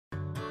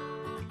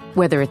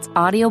Whether it's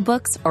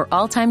audiobooks or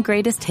all-time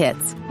greatest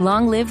hits,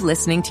 long live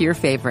listening to your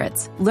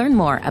favorites. Learn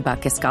more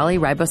about Kisqali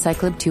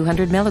Ribociclib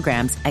 200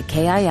 milligrams at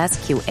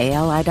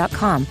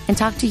KISQALI.com and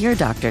talk to your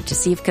doctor to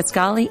see if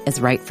Kisqali is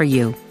right for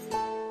you.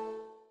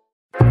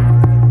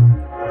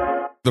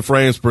 The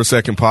Frames Per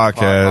Second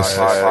podcast.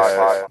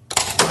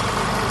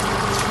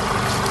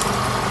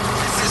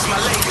 This is my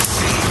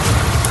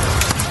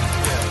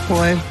legacy.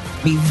 Boy,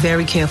 be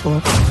very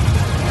careful.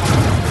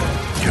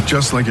 You're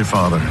just like your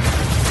father.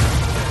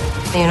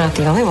 You're not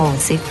the only one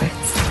with secrets.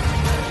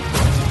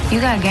 You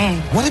got game.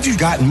 What have you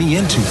gotten me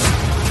into?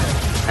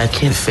 I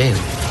can't fail.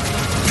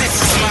 This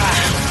is my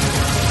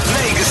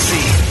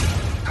legacy.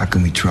 How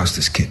can we trust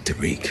this kid,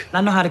 Tariq?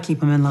 I know how to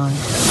keep him in line.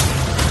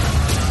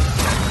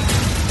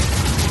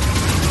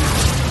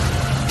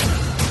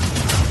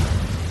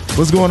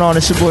 What's going on?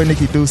 It's your boy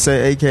Nikki Duce,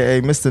 aka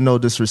Mr. No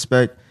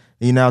Disrespect,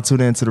 and you now tune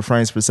in to the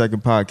Frames Per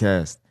Second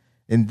podcast.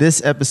 In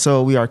this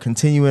episode, we are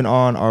continuing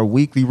on our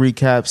weekly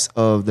recaps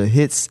of the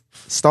hits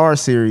Star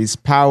series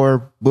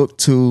Power, Book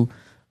 2,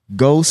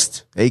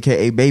 Ghost,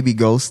 aka Baby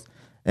Ghost.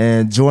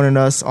 And joining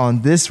us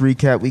on this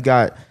recap, we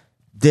got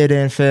Dead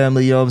End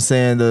Family, you know what I'm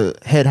saying, the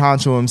head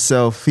honcho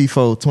himself,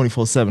 FIFO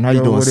 24/7. How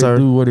you doing, sir?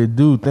 What it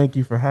do? Thank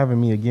you for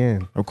having me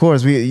again. Of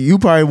course, you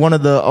probably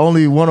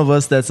only one of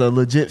us that's a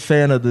legit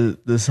fan of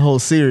this whole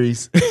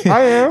series.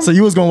 I am. So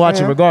you was gonna watch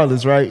it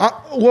regardless, right?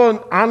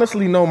 Well,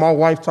 honestly, no. My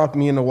wife talked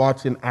me into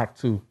watching Act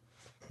 2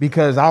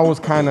 because I was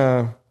kind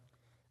of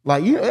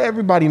like,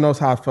 everybody knows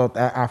how I felt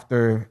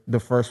after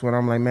the first one.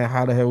 I'm like, man,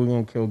 how the hell we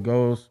gonna kill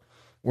Ghost?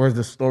 Where's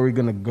the story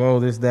gonna go?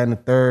 This, that, and the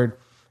third.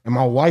 And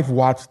my wife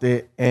watched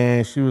it,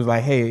 and she was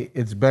like, hey,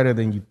 it's better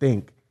than you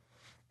think.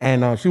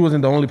 And she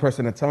wasn't the only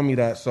person to tell me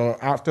that. So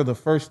after the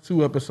first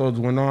 2 episodes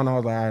went on, I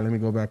was like, all right, let me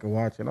go back and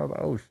watch it. And I was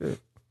like, oh,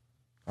 shit.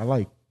 I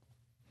like.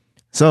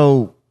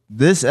 So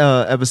this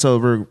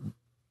episode, we're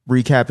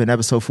recapping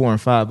episode 4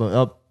 and 5.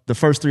 But the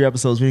first 3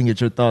 episodes, we didn't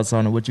get your thoughts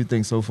on it. What you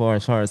think so far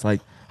as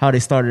like how they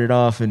started it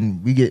off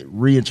and we get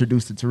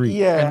reintroduced to Tariq.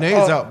 Yeah. And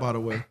Nae's out, by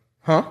the way.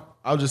 Huh?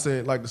 I would just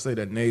like to say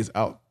that Nae's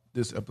out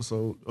this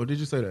episode. Or did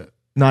you say that?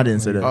 No, I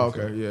didn't say that. Oh,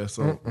 okay. Yeah,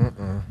 so.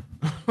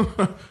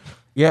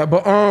 Yeah,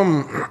 but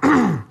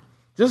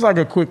just like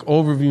a quick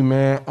overview,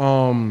 man.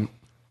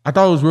 I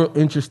thought it was real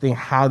interesting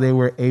how they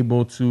were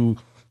able to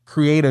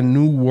create a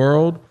new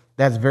world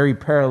that's very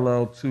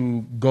parallel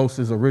to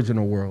Ghost's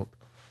original world.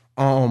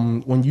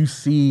 When you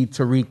see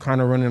Tariq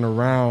kind of running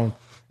around,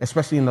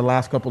 especially in the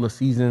last couple of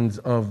seasons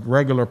of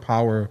regular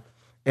Power,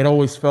 it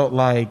always felt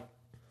like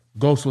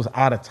Ghost was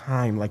out of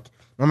time. Like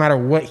no matter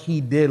what he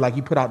did, like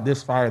he put out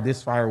this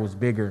fire was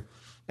bigger.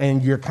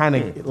 And you're kind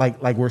of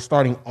like we're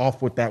starting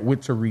off with that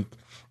with Tariq.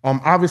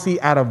 Obviously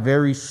at a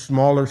very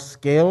smaller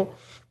scale,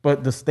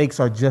 but the stakes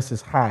are just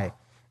as high.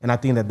 And I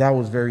think that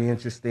was very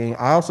interesting.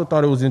 I also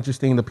thought it was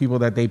interesting the people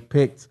that they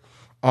picked,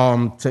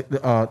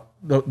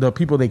 the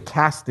people they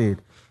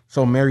casted.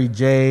 So Mary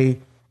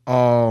J,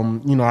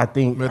 I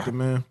think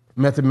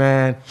Method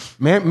Man.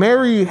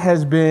 Mary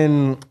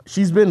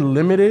she's been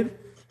limited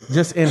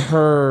just in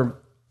her,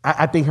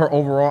 I think her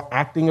overall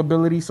acting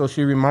ability. So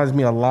she reminds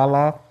me of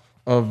Lala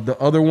of the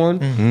other one.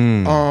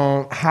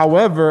 Mm-hmm.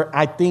 However,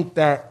 I think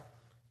that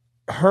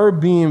her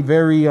being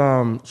very,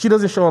 she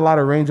doesn't show a lot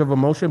of range of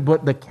emotion,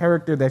 but the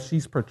character that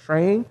she's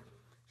portraying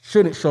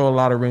shouldn't show a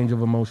lot of range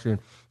of emotion.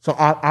 So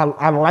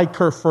I like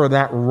her for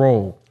that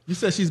role. You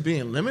said she's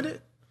being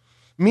limited?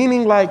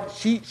 Meaning like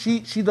she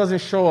doesn't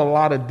show a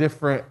lot of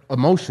different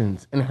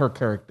emotions in her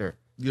character.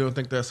 You don't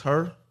think that's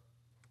her?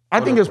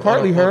 I think it's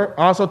partly her.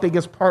 I also think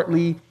it's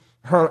partly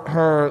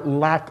her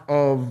lack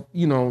of,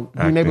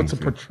 being able to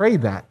portray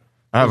that.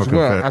 I have as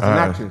an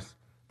actress.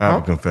 I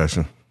have a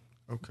confession.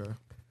 Okay.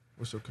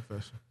 What's your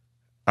confession?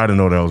 I didn't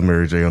know that was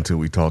Mary J until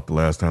we talked the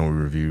last time we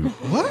reviewed.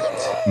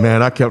 What?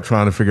 Man, I kept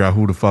trying to figure out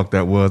who the fuck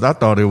that was. I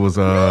thought it was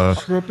Are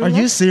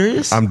you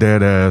serious? I'm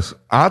dead ass.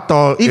 I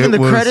thought even it the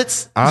was,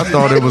 credits? I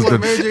thought it was the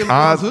Mary J.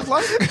 Looks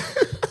like?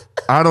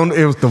 I don't.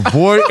 It was the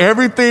voice.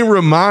 Everything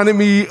reminded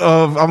me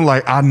of. I'm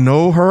like, I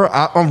know her.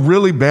 I'm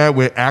really bad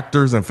with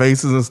actors and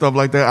faces and stuff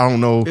like that. I don't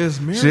know.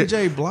 It's Mary shit.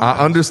 J. Blige. I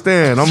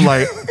understand. I'm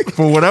like,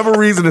 for whatever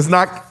reason, it's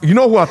not. You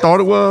know who I thought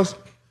it was?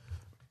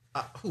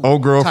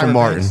 Old girl from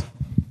Martin. Banks.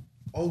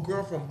 Old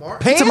girl from Martin.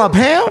 Pam? To my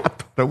Pam?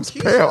 That was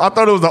Pam. I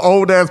thought it was the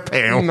old ass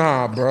Pam.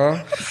 Nah, bro.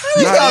 You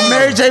thought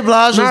Mary J.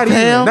 Blige was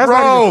Pam? That's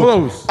not even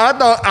close. I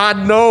thought I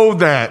know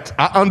that.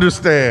 I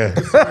understand.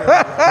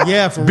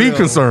 Yeah, for Be real.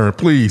 concerned,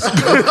 please.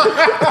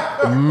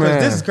 Man.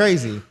 This is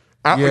crazy.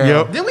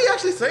 Yep. Did we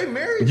actually say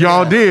Mary?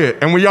 Y'all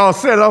did. And when y'all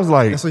said it, I was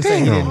like, That's what he said.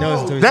 He didn't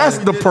know until he that's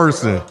said the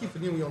person. I keep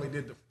forgetting we only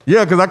did the.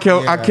 Yeah, because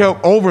I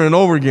kept over and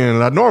over again.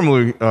 And I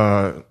normally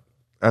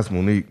ask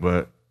Monique,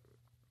 but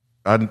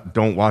I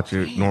don't watch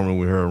it normally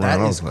with her around. That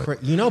I is was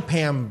like,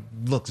 Pam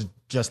looks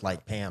just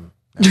like Pam.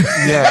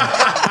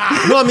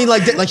 Yeah. No, I mean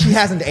like she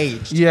hasn't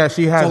aged. Yeah,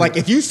 she has. So like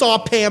if you saw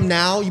Pam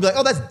now, you'd be like,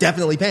 oh, that's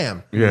definitely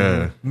Pam.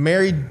 Yeah.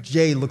 Mary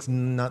J looks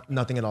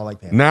nothing at all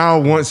like Pam. Now,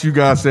 once you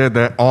guys said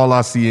that, all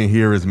I see and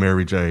hear is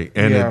Mary J.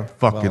 And Yeah. it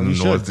fucking Well, you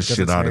should, annoys the because shit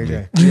it's out of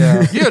Mary me. J.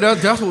 Yeah. Yeah,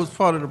 that's what's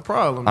part of the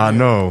problem. I man.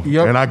 know.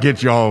 Yep. And I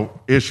get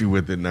y'all issue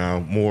with it now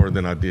more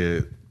than I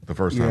did the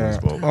first time we Yeah.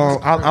 spoke.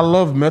 I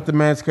love Method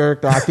Man's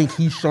character. I think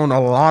he's shown a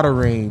lot of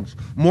range,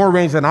 more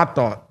range than I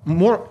thought.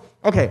 More.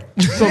 Okay,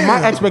 so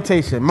my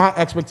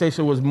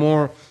expectation was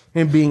more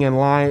him being in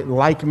line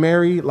like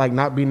Mary, like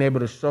not being able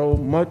to show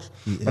much.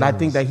 But I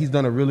think that he's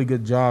done a really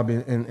good job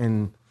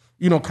in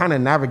kind of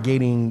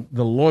navigating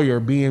the lawyer,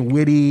 being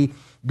witty,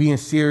 being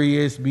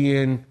serious,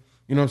 being,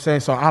 you know what I'm saying?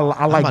 So I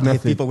I'm like about to hit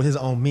Method. people with his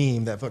own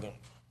meme that fucking.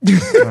 You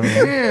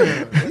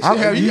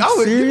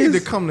need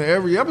to come to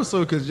every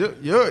episode because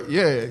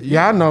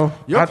Yeah, I know.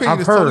 Your opinion I've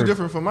is totally heard.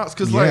 different from us.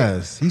 Because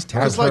Yes, he's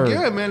terrible. It's like, heard.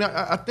 yeah, man.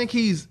 I think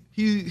he's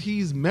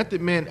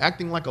Method Man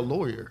acting like a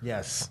lawyer.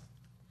 Yes.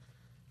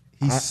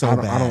 He's I so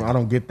don't- bad. I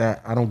don't get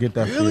that. I don't get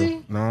that Really?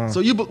 feel. Nah.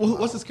 So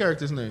what's his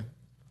character's name?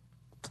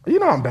 You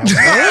know I'm bad with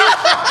names.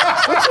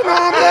 But you know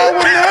I'm bad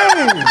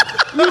with names.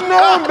 You know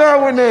I'm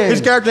bad with names.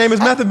 His character name is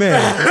Method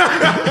Man.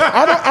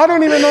 I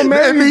don't even know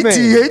Mary's name.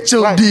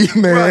 METHOD,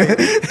 man.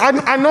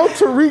 I know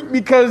Tariq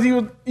because he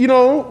was,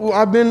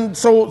 I've been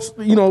so,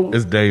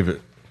 It's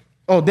David.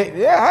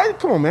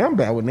 come on, man, I'm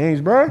bad with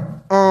names, bro.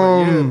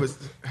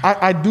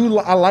 I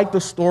like the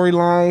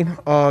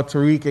storyline,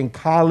 Tariq in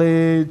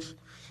college.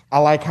 I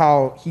like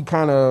how he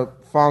kind of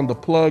found the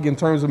plug in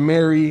terms of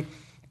Mary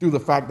through the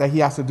fact that he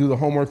has to do the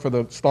homework for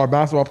the star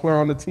basketball player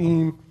on the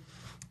team.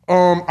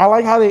 I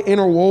like how they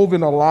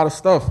interwoven a lot of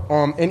stuff.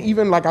 And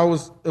even like I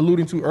was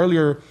alluding to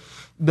earlier,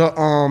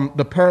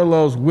 the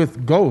parallels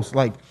with Ghost.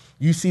 Like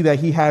you see that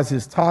he has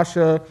his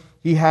Tasha,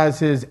 he has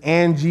his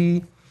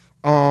Angie.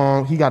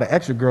 He got an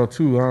extra girl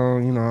too. I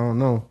don't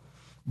know.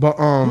 But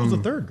Who's the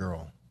third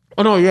girl?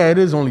 oh no, yeah, it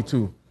is only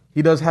two.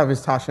 He does have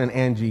his Tasha and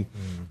Angie,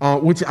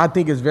 which I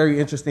think is very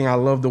interesting. I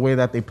love the way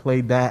that they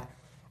played that.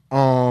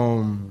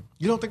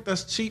 You don't think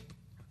that's cheap?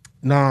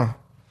 Nah,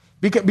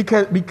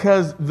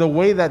 because the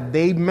way that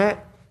they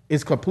met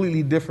is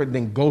completely different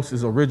than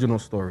Ghost's original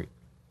story.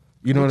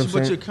 You know what I'm But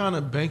saying? you're kind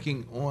of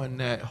banking on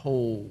that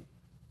whole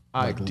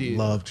idea.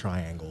 Love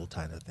triangle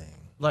kind of thing.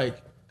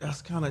 Like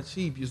that's kind of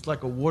cheap. It's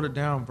like a watered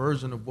down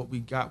version of what we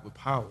got with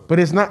Power. But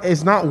it's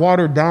not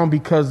watered down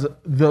because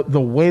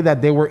the way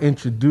that they were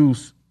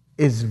introduced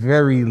is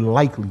very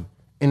likely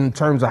in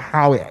terms of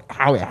how it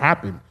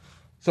happened.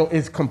 So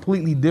it's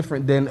completely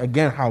different than,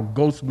 again, how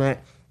Ghost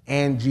met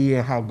Angie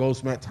and how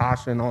Ghost met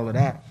Tasha and all of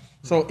that.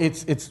 So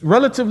it's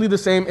relatively the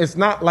same. It's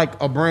not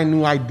like a brand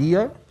new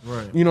idea.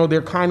 Right.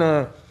 They're kind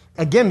of,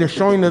 again, they're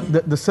showing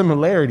the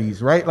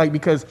similarities, right? Like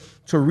because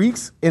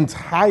Tariq's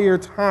entire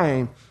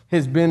time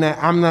has been that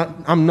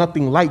I'm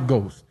nothing like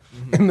Ghost.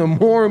 Mm-hmm. And the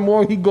more and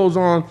more he goes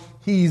on,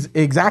 he's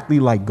exactly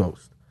like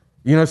Ghost.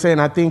 You know what I'm saying?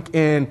 I think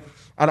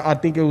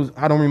it was,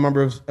 I don't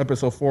remember if it was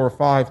episode 4 or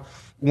 5,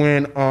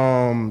 when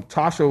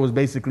Tasha was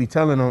basically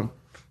telling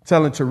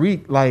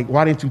Tariq, like,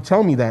 why didn't you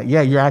tell me that?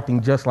 Yeah, you're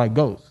acting just like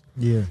Ghost.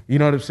 Yeah. You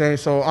know what I'm saying?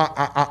 So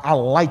I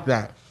like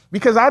that.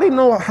 Because I didn't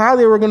know how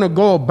they were going to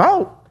go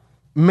about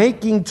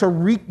making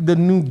Tariq the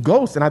new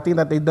Ghost. And I think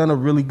that they've done a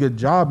really good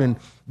job in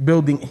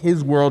building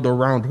his world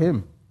around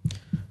him.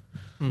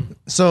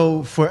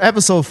 So for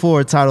episode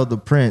 4 titled The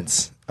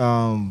Prince,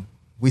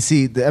 we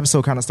see the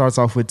episode kind of starts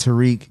off with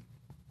Tariq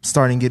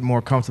starting to get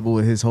more comfortable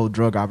with his whole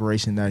drug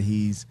operation that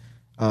he's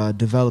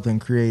developed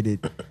and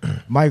created.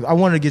 Mike, I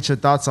wanted to get your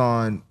thoughts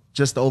on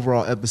just the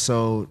overall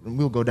episode, and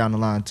we'll go down the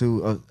line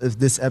too, of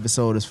this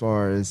episode as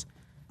far as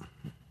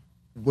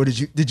what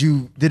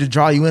did it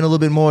draw you in a little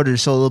bit more? Did it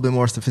show a little bit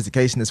more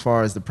sophistication as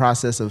far as the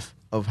process of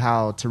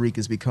how Tariq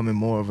is becoming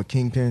more of a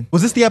kingpin?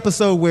 Was this the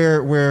episode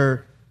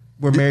where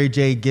Mary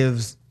J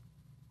gives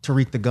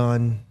Tariq the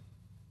gun?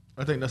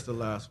 I think that's the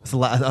last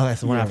one. It's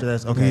that's the one after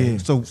this. Okay, Yeah.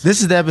 so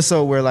This is the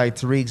episode where like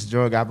Tariq's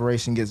drug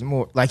operation gets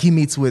more like he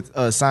meets with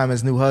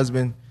Simon's new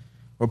husband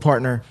or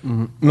partner.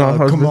 No,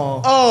 husband.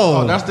 Kamal.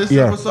 Oh, that's this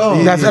Yeah.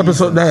 episode? That's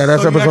episode. Yeah,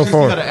 that's So you episode actually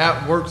 4. see how the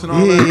app works and all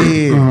Yeah, that? yeah,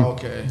 yeah. Oh,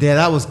 okay. yeah,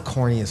 that was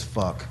corny as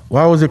fuck.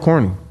 Why was it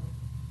corny?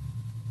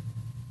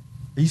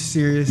 Are you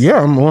serious?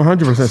 Yeah, I'm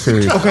 100%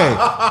 serious. Okay.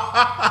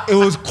 It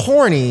was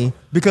corny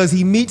because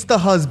he meets the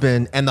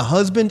husband and the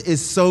husband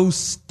is so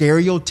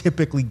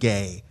stereotypically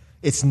gay.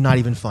 It's not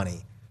even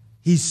funny.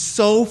 He's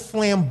so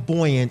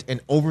flamboyant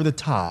and over the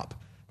top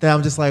that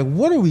I'm just like,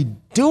 what are we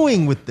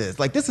doing with this?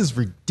 Like, this is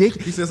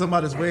ridiculous. He said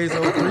somebody's ways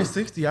over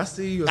 360. I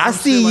see you. or I some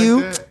see shit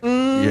you. Like that.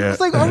 Yeah. It's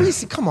like, are we,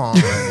 come on.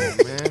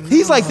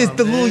 He's like this,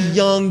 the little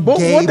young But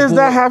gay what does boy.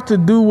 that have to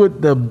do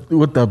with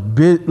the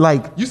bit?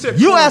 Like, You said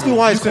You corny. asked me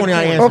why You it's said corny,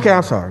 I answered. okay,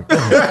 I'm sorry.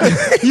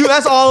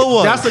 That's all it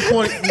was. That's a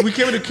corny.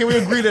 Can we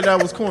agree that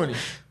that was corny?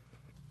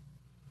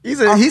 He's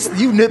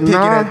you nitpicking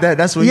Nah. at that.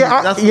 That's what. Yeah,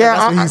 he, that's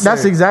what he that's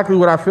said. exactly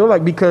what I feel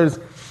like because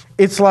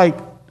it's like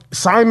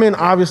Simon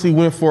obviously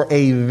went for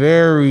a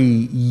very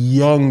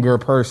younger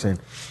person.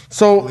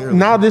 So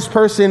now this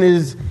person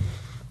is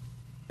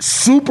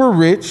super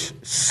rich,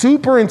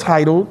 super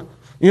entitled.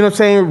 You know what I'm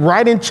saying?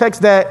 Writing checks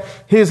that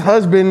his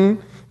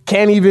husband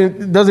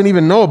doesn't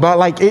even know about.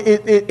 Like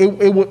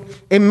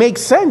it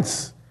makes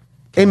sense.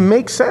 It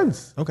makes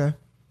sense. Okay.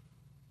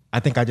 I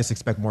think I just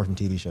expect more from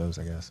TV shows,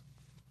 I guess.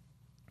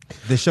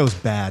 This show's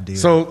bad, dude.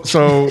 So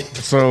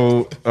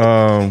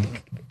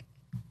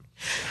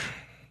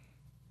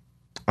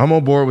I'm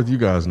on board with you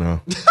guys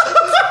now.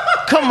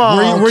 Come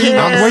on, were you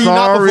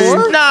not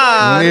before?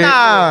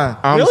 Nah.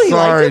 I'm Really?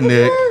 sorry, Like it?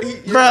 Nick.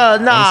 Bruh,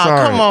 I'm nah,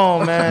 sorry. come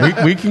on,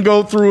 man. We can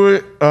go through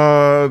it.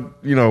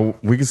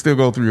 We can still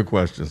go through your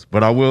questions.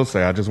 But I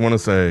just want to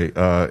say,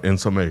 in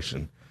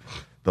summation,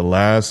 the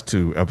last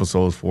two,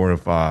 episodes 4 and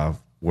 5,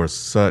 were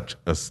such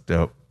a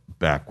step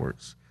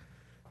backwards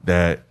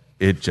that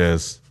it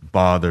just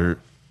bothered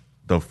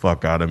the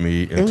fuck out of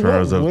me in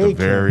terms of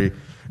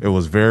it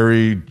was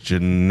very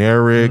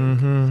generic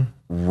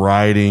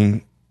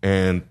writing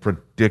and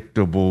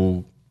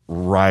predictable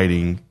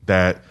writing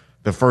that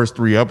the first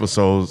 3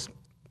 episodes,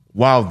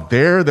 while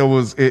there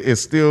was, it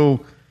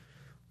still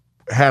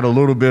had a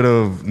little bit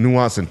of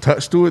nuance and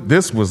touch to it.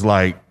 This was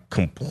like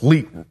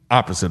complete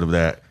opposite of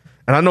that.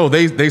 And I know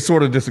they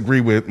sort of disagree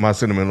with my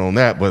sentiment on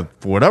that, but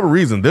for whatever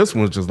reason, this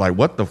one was just like,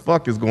 what the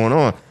fuck is going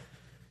on?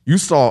 You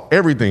saw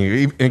everything.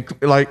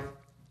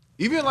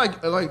 Even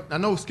like I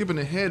know skipping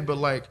ahead, but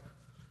like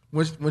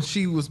when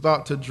she was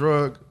about to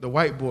drug the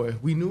white boy,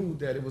 we knew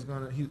that it was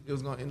gonna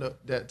end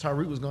up that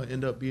Tariq was gonna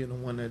end up being the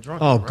one that drunk.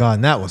 Oh, him, right? God,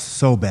 and that was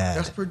so bad.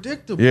 That's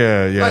predictable.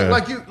 Yeah.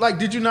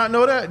 Did you not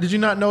know that? Did you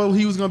not know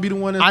he was gonna be the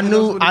one? That I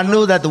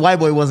knew that the white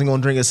boy wasn't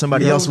gonna drink it.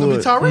 Somebody else it was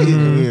would. gonna be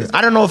Tariq. I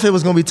don't know if it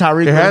was gonna be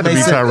Tariq. It had to be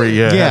Tariq.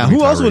 Yeah. Yeah,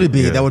 who else would it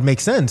be? Yeah. That would make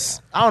sense.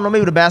 I don't know.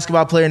 Maybe the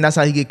basketball player, and that's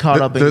how he get caught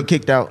up and get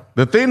kicked out.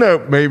 The thing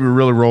that made me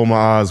really roll my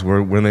eyes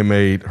were when they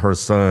made her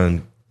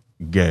son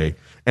gay.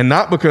 And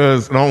not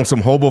because on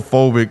some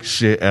homophobic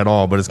shit at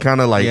all, but it's kind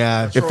of like,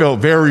 it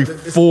felt very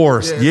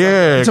forced.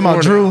 Yeah. You talking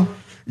about Drew?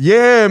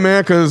 Yeah,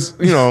 man, because,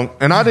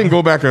 and I didn't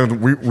go back and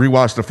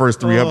rewatch the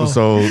first 3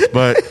 episodes,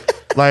 but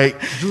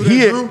like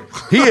he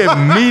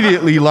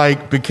immediately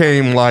like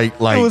became like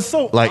It was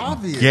so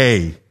obvious.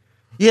 gay.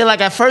 Yeah,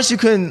 like at first you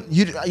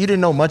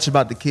didn't know much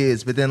about the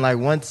kids, but then like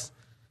once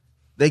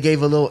they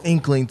gave a little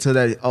inkling to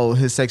that,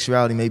 his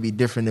sexuality may be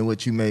different than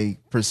what you may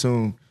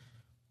presume,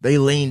 they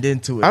leaned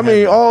into it. I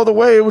mean, all the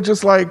way, it was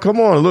just like,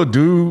 come on, a little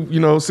dude,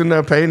 sitting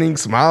there painting,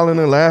 smiling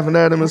and laughing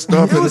at him and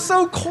stuff. It was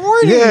so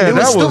corny. Yeah, it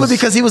was stupid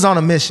because he was on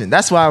a mission.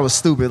 That's why it was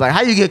stupid. Like,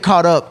 how you get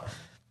caught up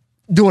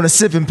doing a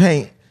sip and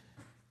paint?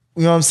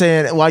 You know what I'm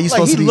saying? While you Like,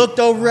 supposed he to be looked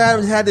over at him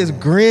and had this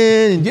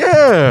grin. And,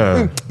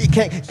 Yeah.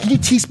 Can you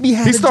teach me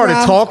how He to started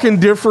drive? talking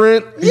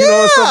different, and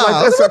stuff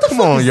like that. So, What the come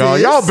fuck on, is y'all.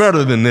 this? Y'all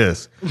better than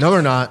this. No,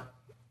 they're not.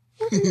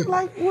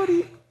 Like, what do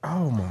you?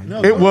 Oh my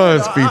God. It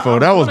was FIFO.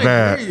 That was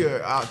bad.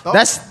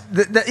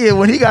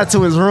 when he got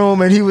to his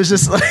room and he was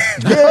just like,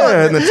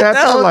 Yeah, and the tattoo,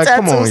 that whole like,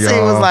 come tattoo on, scene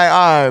y'all. was like,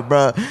 all right,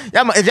 bro.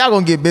 If y'all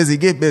gonna get busy,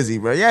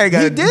 bro. Yeah, He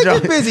did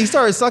get busy. He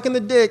started sucking the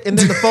dick, and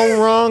then the phone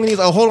rung, and he's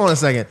like, hold on a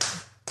second.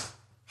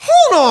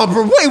 Hold on,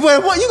 bro. Wait,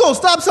 what? You gonna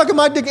stop sucking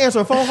my dick and answer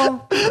a phone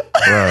call?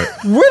 Right.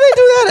 Where'd they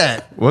do that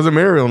at? Wasn't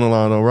Mary on the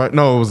line though, right?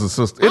 No, it was a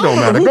sister. It don't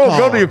remember matter. who Go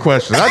called. to your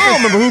questions. I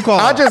don't remember who called.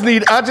 I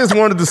just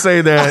wanted to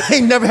say that. I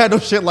ain't never had no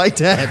shit like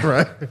that,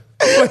 bro.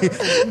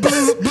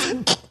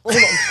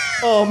 Wait.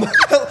 Hold on.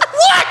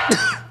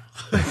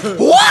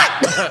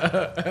 What?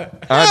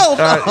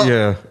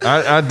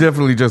 I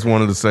definitely just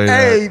wanted to say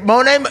Hey, that.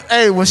 Monet.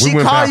 Hey, when she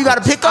went call, you gotta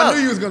backwards. pick up. I knew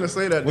you was gonna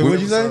say that. Wait,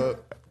 what'd you say?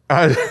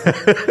 I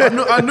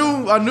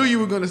knew you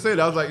were gonna say that.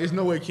 I was like, "There's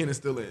no way Ken is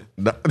still in.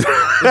 There's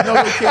no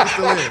way Ken is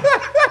still in."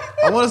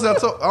 I want to say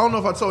I don't know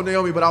if I told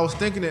Naomi, but I was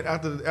thinking it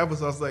after the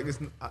episode. I was like,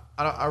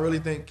 I really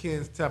think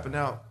Ken's tapping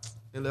out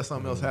unless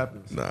something else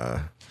happens. Nah.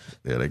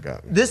 Yeah, they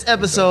got me. This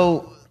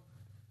episode,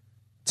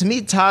 to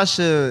me,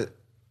 Tasha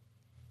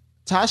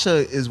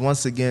is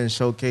once again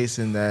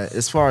showcasing that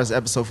as far as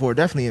episode 4,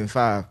 definitely in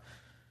 5,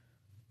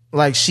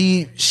 like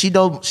she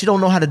don't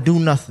know how to do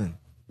nothing.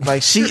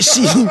 Like she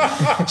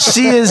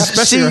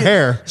Especially her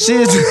hair. She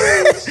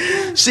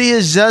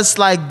is just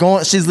like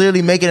going. She's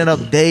literally making it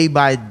up day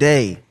by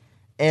day,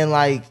 and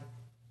like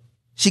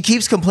she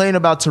keeps complaining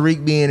about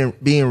Tariq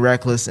being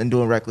reckless and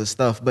doing reckless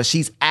stuff, but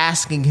she's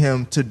asking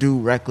him to do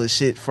reckless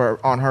shit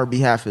on her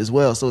behalf as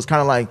well. So it's kind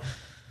of like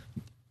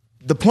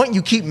the point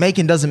you keep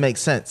making doesn't make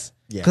sense.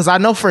 Yeah. Because I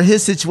know for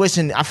his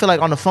situation, I feel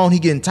like on the phone he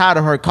getting tired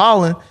of her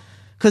calling,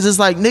 because it's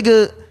like,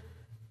 nigga,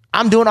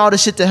 I'm doing all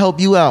this shit to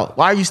help you out.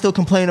 Why are you still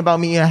complaining about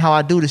me and how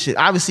I do this shit?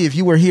 Obviously, if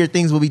you were here,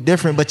 things would be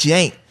different, but you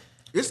ain't.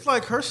 It's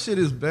like her shit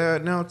is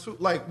bad now too.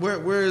 Like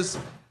whereas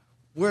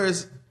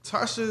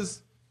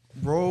Tasha's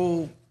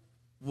role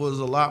was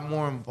a lot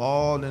more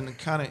involved and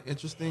kind of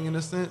interesting in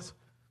a sense.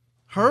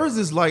 Hers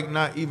is like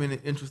not even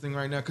interesting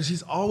right now because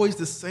she's always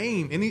the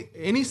same.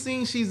 Any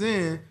scene she's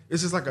in,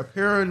 it's just like a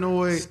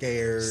paranoid,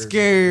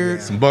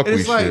 scared. Some buckwheat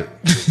It's like,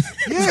 shit.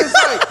 yeah, it's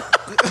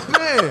like,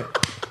 man.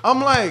 I'm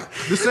like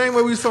the same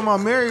way we was talking about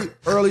Mary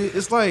earlier.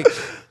 It's like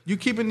you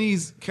keeping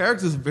these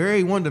characters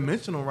very one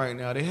dimensional right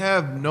now. They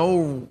have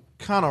no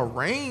kind of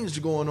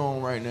range going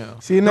on right now.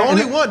 See,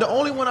 the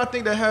only one I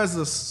think that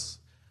has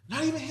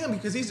not even him,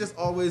 because he's just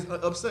always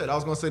upset. I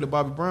was gonna say the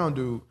Bobby Brown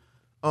dude,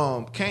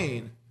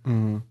 Kane.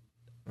 Mm-hmm.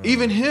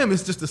 Even him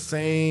is just the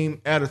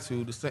same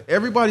attitude. The same.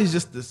 Everybody's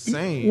just the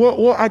same.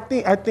 Well, I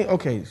think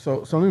okay.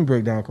 So let me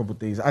break down a couple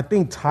things. I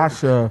think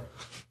Tasha,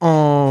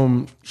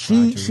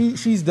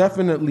 she's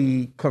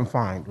definitely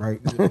confined, right,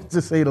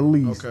 to say the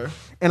least. Okay.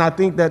 And I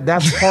think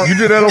that's part. You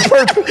did that on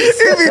purpose. He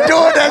be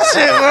doing that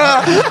shit,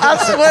 bro. I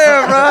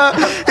swear, bro.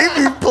 He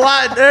be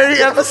plotting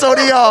every episode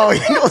of y'all. You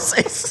know what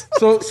I'm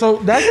saying? So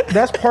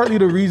that's partly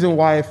the reason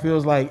why it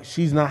feels like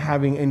she's not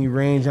having any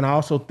range, and I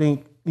also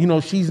think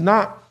she's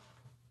not.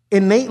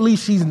 Innately,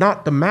 she's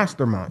not the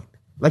mastermind.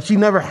 Like, she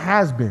never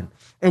has been.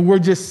 And we're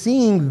just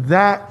seeing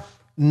that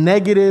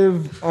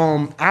negative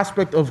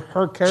aspect of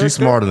her character. She's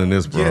smarter than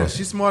this, bro. Yeah,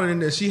 she's smarter than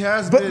this. She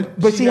has been.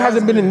 But she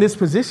hasn't been in this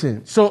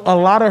position. So a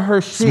lot of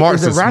her shit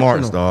is irrational.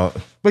 Smarts, dog.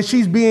 But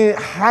she's being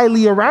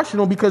highly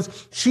irrational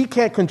because she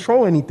can't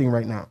control anything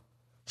right now.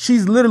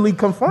 She's literally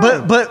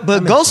confined.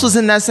 But Ghost was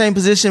in that same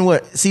position,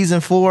 season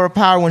 4 of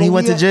Power when he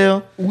went to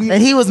jail?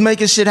 And he was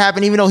making shit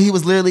happen even though he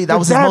was literally, that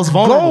was his most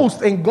vulnerable.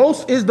 Ghost, and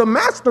Ghost is the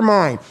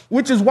mastermind,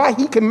 which is why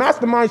he can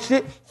mastermind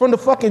shit from the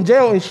fucking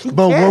jail and she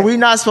But can't. were we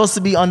not supposed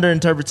to be under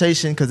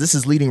interpretation, because this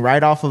is leading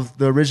right off of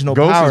the original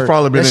Ghost Power, has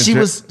probably been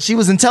that she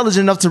was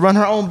intelligent enough to run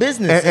her own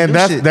business. And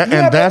that's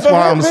but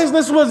why her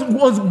business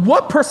was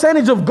what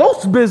percentage of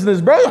Ghost's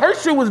business, bro? Her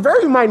shit was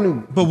very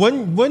minute. But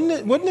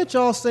wasn't it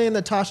y'all saying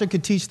that Tasha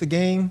could teach the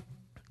game?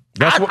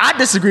 I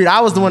disagreed.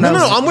 I was the one that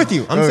No, I'm with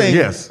you. I'm saying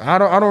yes. I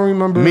don't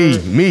remember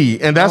me,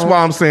 and that's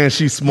why I'm saying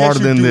she's smarter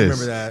yes, you than do this.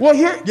 Remember that. Well,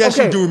 yes,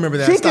 you do remember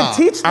that. She Stop.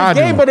 can teach the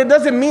game, but it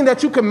doesn't mean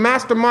that you can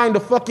mastermind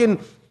the fucking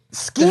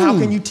scheme. Then how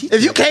can you teach?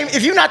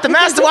 If you're not the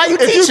master, why are you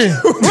teaching?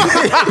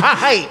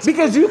 Right.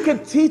 Because you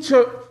could teach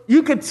her.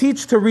 You could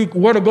teach Tariq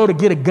where to go to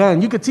get a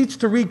gun. You could teach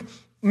Tariq.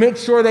 Make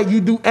sure that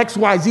you do X,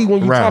 Y, Z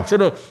when you talk to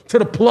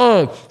the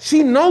plug.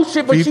 She knows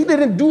shit, but she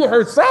didn't do it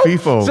herself,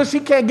 so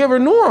she can't give her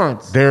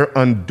nuance. They're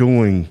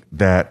undoing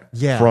that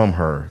from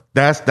her.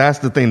 That's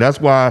the thing. That's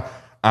why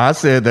I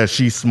said that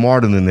she's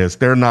smarter than this.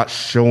 They're not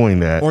showing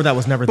that, or that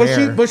was never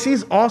there. But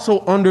she's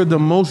also under the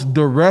most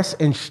duress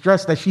and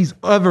stress that she's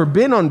ever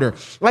been under.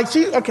 Like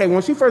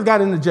when she first got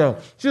into jail,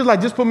 she was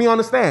like, "Just put me on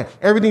the stand.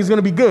 Everything's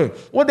gonna be good."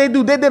 What they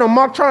do? They did a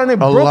mock trial and they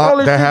broke all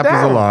this shit down. That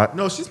happens a lot.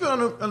 No, she's been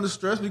under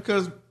stress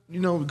because.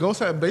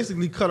 Ghost had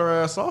basically cut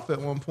her ass off at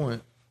one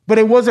point. But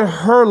it wasn't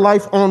her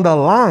life on the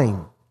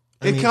line.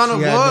 It kind of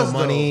was, no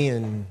money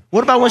and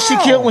what about when she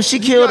killed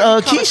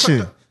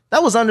Keisha?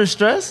 That was under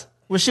stress.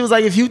 When she was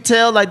like, if you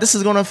tell, like, this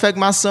is going to affect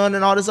my son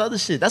and all this other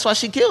shit. That's why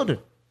she killed her.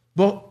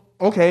 But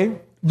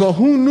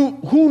who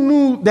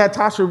knew that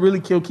Tasha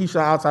really killed Keisha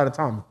outside of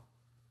Tommy?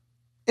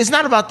 It's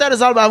not about that.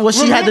 It's all about what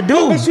she had to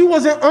do. But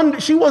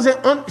she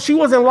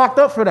wasn't locked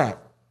up for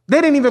that. They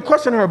didn't even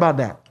question her about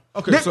that.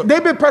 Okay,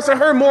 they've been pressing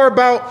her more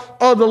about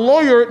the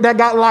lawyer that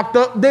got locked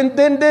up than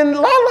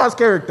Lala's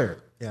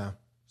character. Yeah.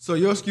 So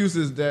your excuse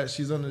is that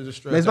she's under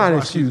distress. It's not an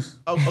excuse.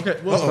 Oh,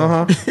 okay.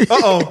 Well,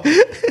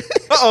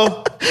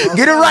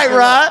 Get it right,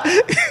 Rod.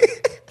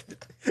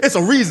 It's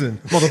a reason,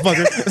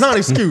 motherfucker. It's not an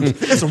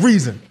excuse. It's a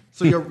reason.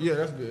 So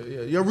that's good.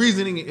 Yeah, your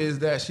reasoning is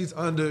that she's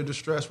under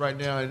distress right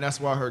now, and that's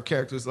why her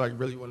character is like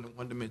really one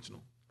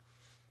dimensional.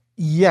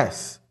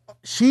 Yes,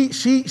 she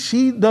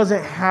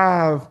doesn't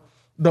have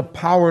the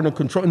power and the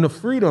control and the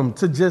freedom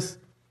to just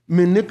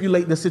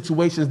manipulate the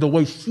situations the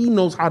way she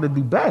knows how to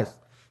do best.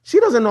 She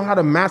doesn't know how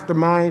to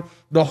mastermind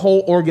the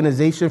whole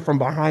organization from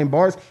behind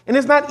bars. And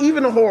it's not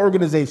even a whole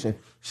organization.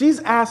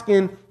 She's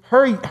asking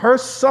her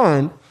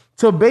son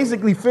to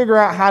basically figure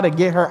out how to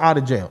get her out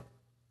of jail.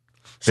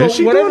 So is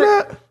she doing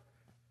that?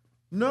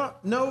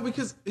 No,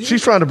 because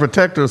she's trying to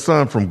protect her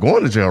son from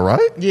going to jail, right?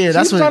 Yeah,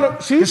 that's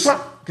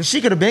because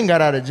she could have been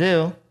got out of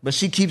jail, but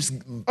she keeps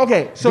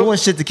doing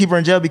shit to keep her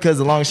in jail because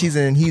as long as she's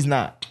in, he's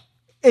not.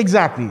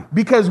 Exactly,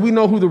 because we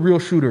know who the real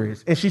shooter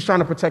is, and she's trying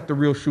to protect the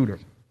real shooter.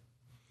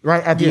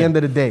 Right at the end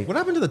of the day. What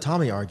happened to the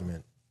Tommy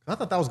argument? I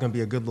thought that was going to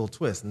be a good little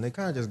twist, and they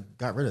kind of just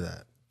got rid of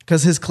that.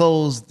 Because his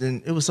clothes,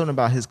 then it was something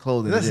about his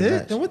clothing. That's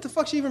it. Then what the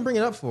fuck she even bring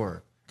it up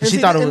for? She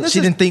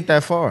didn't think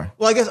that far.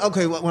 Well, I guess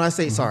when I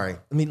say sorry,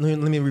 let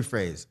me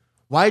rephrase.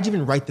 Why did you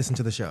even write this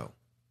into the show?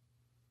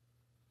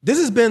 This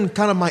has been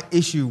kind of my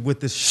issue with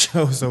this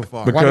show so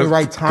far.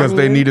 Because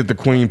they needed the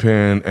Queen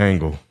Pen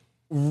angle.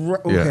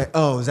 Okay. Yeah.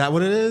 Oh, is that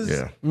what it is?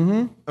 Yeah.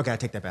 Mm-hmm. Okay, I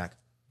take that back.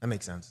 That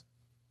makes sense.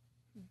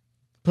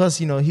 Plus,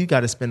 he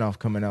got a spinoff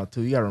coming out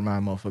too. You got to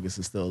remind motherfuckers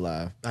it's still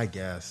alive. I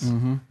guess.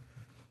 Mm-hmm.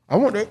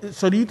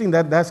 So do you think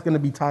that's going to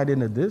be tied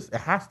into this? It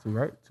has to,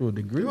 right? To a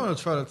degree. You want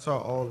to try to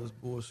talk all this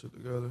bullshit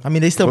together. I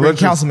mean, they still bring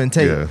Councilman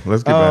Tate. Yeah,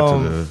 let's get back to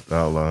the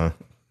outline.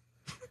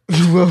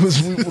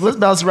 Let's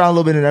bounce around a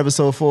little bit in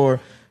episode 4.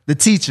 The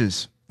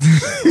teachers.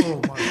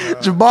 Oh my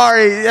God.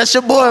 Jabari, that's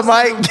your boy,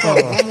 Mike.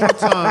 One more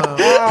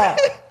time.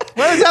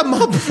 Where is that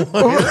my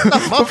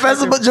boy?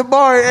 Professor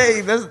Jabari,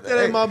 hey,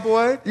 That ain't my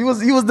boy. He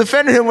was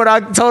defending him when I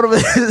told him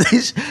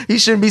he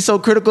shouldn't be so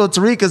critical of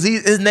Tariq because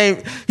his name,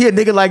 he a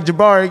nigga like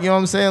Jabari, you know what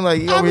I'm saying?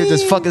 Like, he over here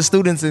just fucking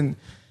students and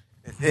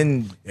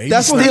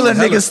That's what stealing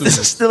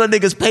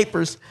niggas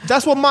papers.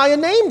 That's what Maya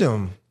named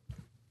him.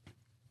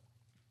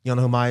 You don't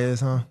know who Maya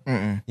is, huh?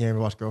 You ever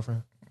watch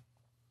Girlfriend?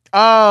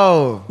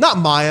 Oh. Not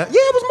Maya. Yeah,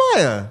 it was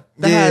Maya.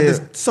 That had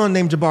this son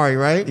named Jabari,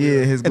 right?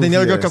 Yeah, his and then the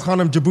other girl goofy kept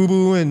calling him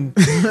Jaboo and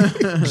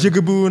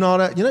Jigaboo and all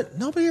that. You know,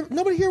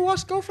 nobody here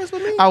watched Girlfriends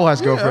with me? I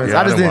watched Girlfriends.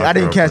 Yeah, I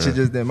didn't catch it Girlfriends.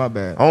 just then. My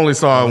bad. I only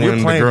saw it You're when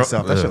the playing girl.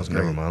 yourself. That show's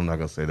never great. mind. I'm not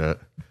gonna say that.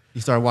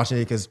 You started watching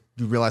it because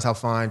you realized how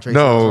fine Tracy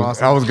No,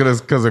 was. I was gonna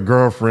because a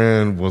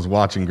girlfriend was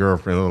watching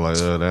Girlfriend. I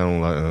was like, they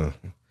don't like.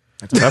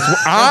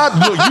 That's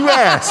what look, you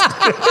asked.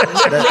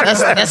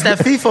 That's that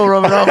FIFO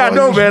rubbing off. I on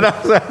know, you. man.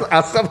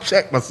 I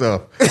self-checked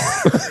myself.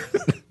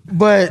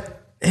 But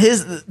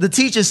the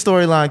teacher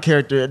storyline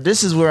character,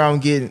 this is where I'm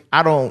getting.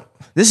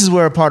 This is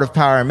where a part of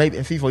power, and maybe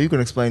FIFO, you can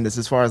explain this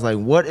as far as like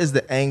what is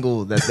the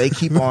angle that they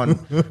keep on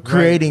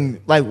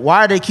creating? Like,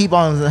 why do they keep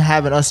on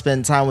having us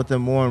spend time with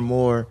them more and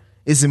more?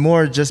 Is it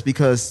more just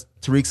because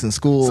Tariq's in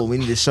school? We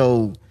need to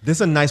show. This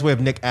is a nice way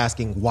of Nick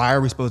asking, why are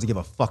we supposed to give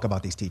a fuck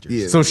about these teachers?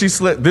 Yeah. So she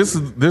slept. This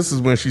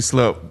is when she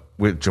slept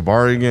with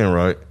Jabari again,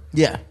 right?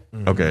 Yeah.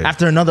 Okay.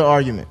 After another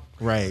argument,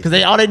 Right.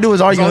 because all they do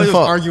is argue and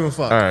fuck. Argue and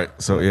fuck. All right.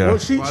 So yeah. Well,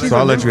 she's so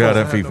I'll a let you have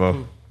nympho. that,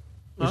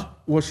 FIFO.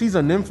 Well, she's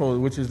a nympho,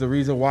 which is the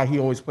reason why he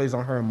always plays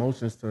on her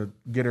emotions to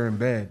get her in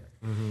bed.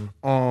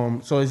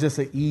 So it's just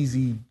an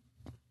easy,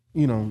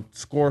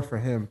 score for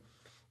him.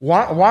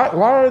 Why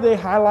are they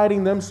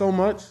highlighting them so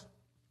much?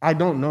 I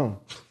don't know.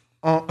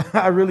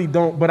 I really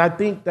don't. But I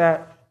think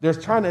that they're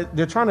trying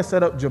to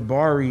set up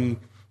Jabari.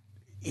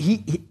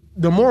 He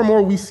the more and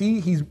more we see,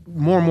 he's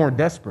more and more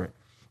desperate.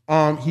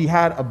 He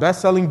had a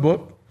best-selling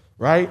book,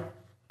 right?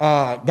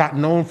 Got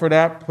known for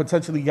that.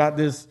 Potentially got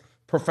this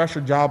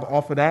professor job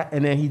off of that,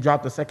 and then he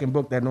dropped a second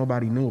book that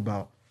nobody knew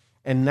about.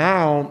 And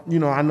now,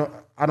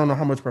 I don't know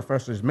how much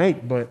professors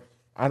make, but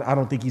I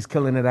don't think he's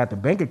killing it at the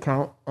bank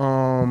account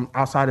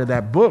outside of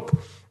that book.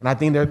 And I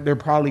think they're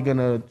probably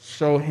gonna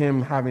show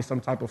him having some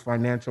type of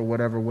financial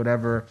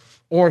whatever,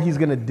 or he's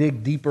gonna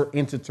dig deeper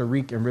into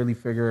Tariq and really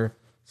figure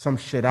some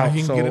shit out. he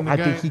can So get in the I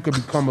think game. he could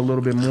become a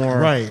little bit more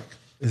Right.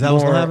 Is that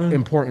what's more gonna happen?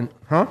 important,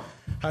 huh?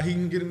 How he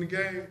can get in the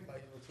game?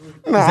 Like,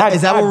 No,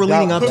 Is that what we're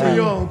leading up doubt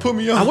to? that. put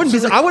me on. I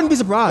wouldn't be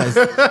surprised.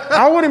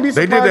 I wouldn't be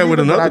They surprised. did that with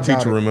either, but I another doubt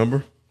teacher. it.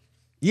 Remember?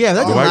 Yeah,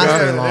 that didn't white last guy?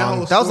 very That long.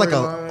 whole That was like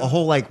storyline. a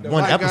whole like one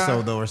white guy.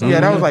 episode though or something.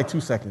 Yeah, that was like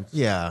 2 seconds.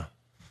 Yeah.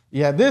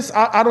 Yeah, this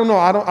I don't know.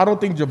 I don't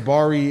think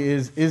Jabari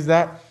is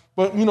that.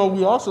 But we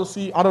also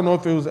see. I don't know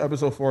if it was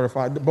episode 4 or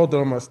 5. Both of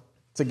them are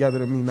together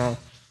to me now.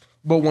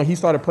 But when he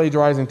started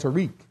plagiarizing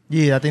Tariq,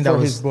 Yeah, I think that for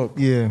was his book.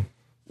 Yeah,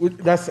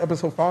 That's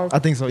episode 5. I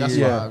think so. That's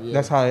Yeah. five. Yeah.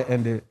 That's how it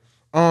ended.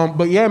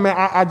 But yeah, man,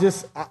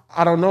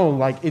 I don't know.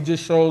 Like it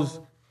just shows.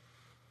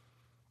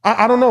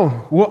 I don't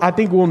know. Well, I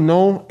think we'll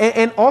know.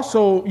 And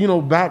also,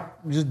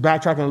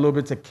 backtracking a little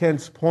bit to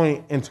Kent's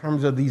point in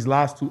terms of these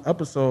last 2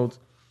 episodes.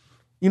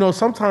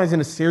 Sometimes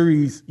in a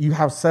series you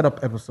have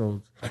setup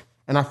episodes,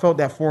 and I felt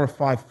that 4 and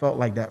 5 felt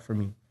like that for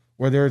me,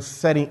 where they're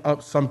setting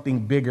up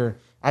something bigger.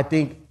 I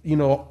think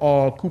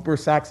Cooper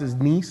Sax's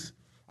niece.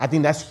 I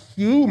think that's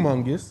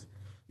humongous.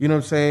 You know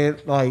what I'm saying?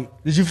 Like,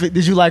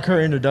 Did you like her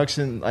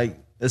introduction? Like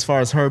as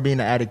far as her being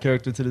an added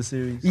character to the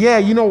series? yeah,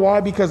 you know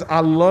why? Because I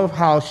love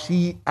how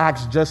she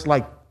acts just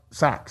like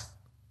Sax.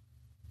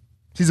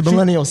 She's a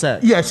millennial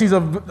Sax. Yeah, she's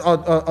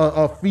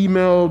a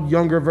female,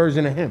 younger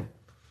version of him.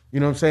 You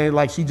know what I'm saying?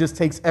 Like she just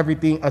takes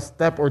everything a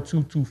step or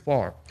two too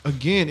far.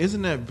 Again,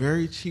 isn't that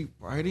very cheap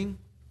writing?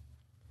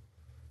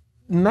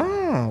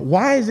 Nah,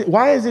 why is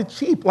it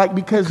cheap? Like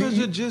because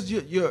you're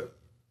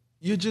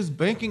just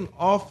banking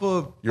off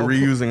of You're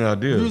reusing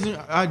ideas. using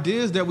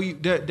ideas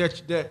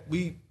that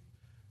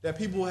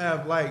people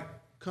have like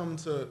come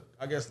to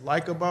I guess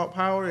like about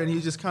power, and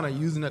he's just kind of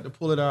using that to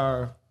pull at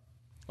our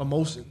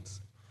emotions.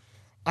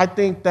 I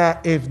think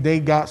that if they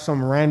got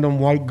some random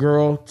white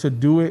girl to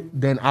do it,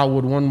 then I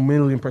would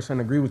 1,000,000%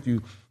 agree with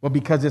you. But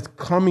because it's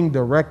coming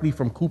directly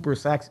from Cooper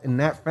Sax and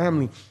that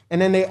family, and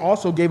then they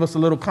also gave us a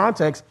little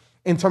context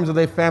in terms of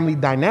their family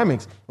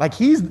dynamics. Like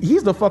he's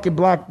the fucking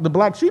the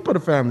black sheep of the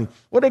family.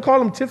 What they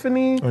call him,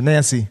 Tiffany Or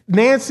Nancy?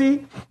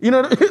 Nancy.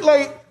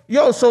 Like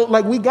so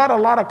like we got a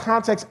lot of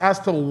context as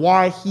to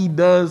why he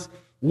does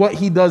what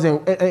he does and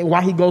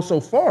why he goes so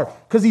far.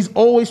 Because he's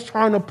always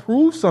trying to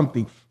prove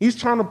something. He's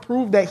trying to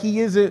prove that he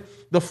isn't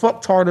the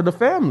fucktard of the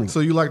family.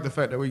 So you like the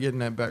fact that we're getting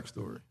that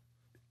backstory?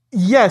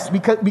 Yes,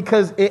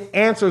 because it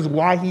answers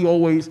why he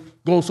always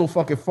goes so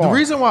fucking far. The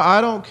reason why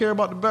I don't care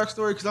about the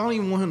backstory because I don't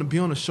even want him to be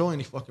on the show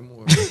any fucking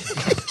more.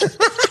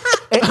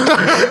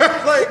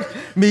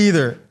 like Me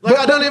either.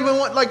 I don't even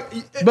want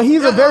But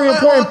he's a very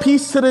important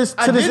piece to this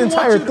didn't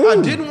entire want you, thing.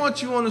 I didn't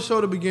want you on the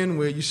show to begin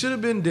with. You should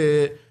have been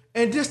dead.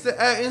 And just to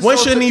add insult When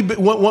should to- he?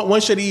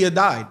 When should he have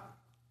died?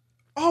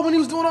 Oh, when he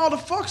was doing all the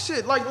fuck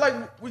shit, like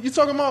you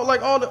talking about,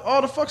 like all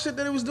the fuck shit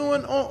that he was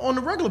doing on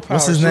the regular power.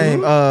 What's his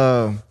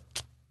show. name?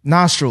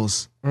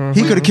 nostrils.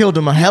 He could have killed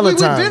him a hell of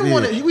time.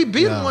 We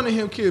didn't want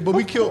him killed, but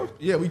we killed.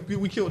 Yeah,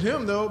 we killed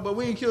him though, but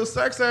we didn't kill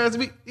Sax ass.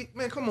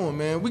 Man, come on,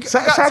 man.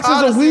 Sax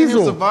is a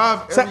weasel.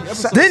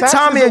 Didn't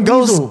Tommy and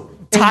Ghost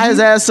tie his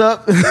ass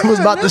up? Was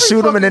about to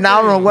shoot him, and then I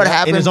don't know what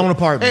happened in his own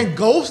apartment. And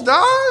Ghost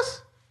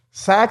dies.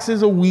 Sax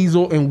is a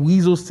weasel, and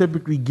weasels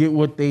typically get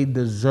what they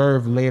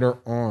deserve later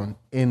on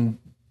in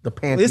the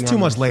pantheon. It's too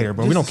much later,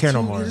 bro. We don't care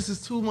no more. This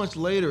is too much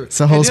later. It's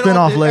a whole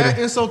spinoff later. Add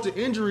insult to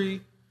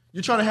injury.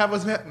 You're trying to have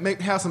us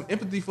have some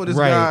empathy for this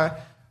guy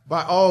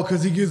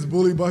because he gets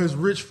bullied by his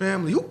rich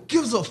family. Who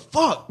gives a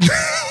fuck?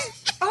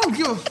 I don't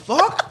give a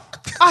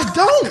fuck. I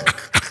don't.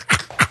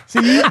 See,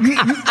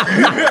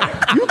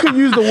 you can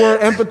use the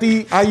word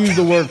empathy. I use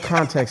the word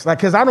context,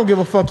 because I don't give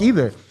a fuck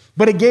either.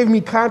 But it gave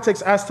me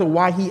context as to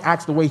why he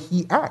acts the way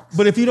he acts.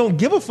 But if you don't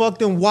give a fuck,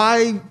 then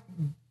why?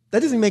 That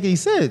doesn't make any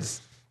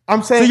sense.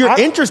 I'm saying so you're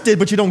interested,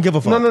 but you don't give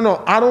a fuck.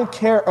 No. I don't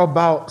care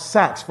about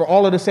Sax for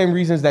all of the same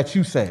reasons that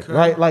you said,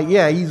 right? Like,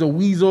 yeah, he's a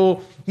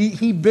weasel.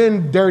 He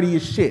been dirty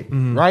as shit,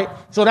 right?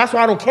 So that's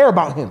why I don't care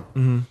about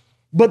him.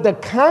 But the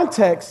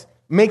context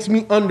makes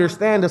me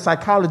understand the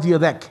psychology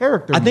of that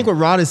character. I think what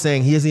Rod is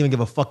saying, he doesn't even give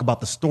a fuck about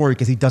the story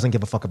because he doesn't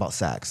give a fuck about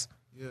Sax.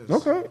 Yes.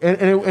 Okay,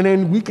 and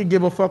then we could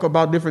give a fuck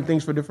about different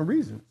things for different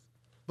reasons.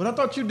 But I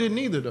thought you didn't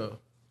either, though.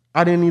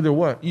 I didn't either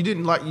what? You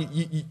didn't like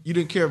you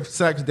didn't care if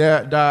Sax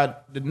dad died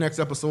the next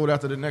episode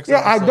after the next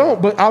episode. Yeah, I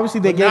don't, but obviously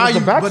they gave us the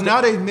backstory. But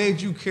now they've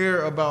made you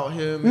care about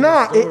him.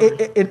 Nah,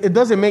 it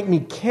doesn't make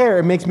me care.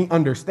 It makes me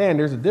understand.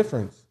 There's a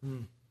difference.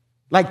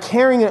 Like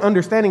caring and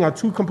understanding are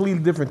two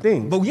completely different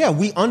things. But yeah,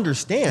 we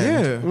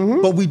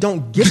understand, but we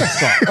don't give a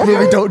fuck.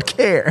 We don't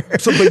care.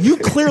 So, but you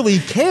clearly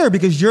care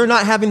because you're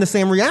not having the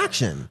same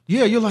reaction.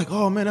 Yeah, you're like,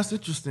 oh man, that's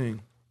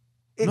interesting.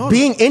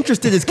 Being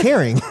interested is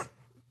caring.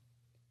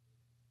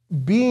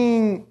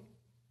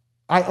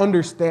 I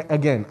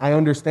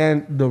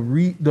understand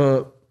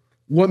the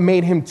what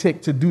made him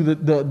tick to do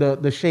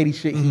the shady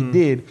shit he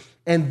did.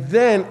 And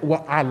then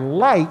what I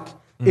like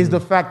is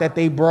the fact that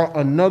they brought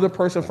another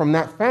person from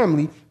that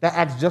family that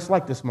acts just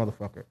like this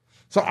motherfucker.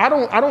 So I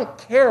don't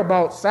care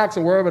about Sax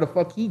and wherever the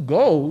fuck he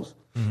goes.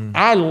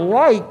 I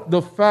like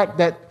the fact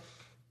that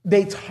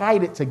they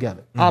tied it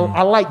together.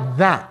 I like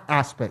that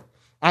aspect.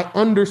 I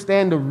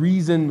understand the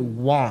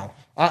reason why.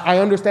 I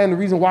understand the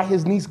reason why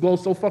his niece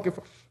goes so fucking...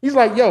 He's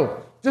like,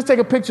 yo, just take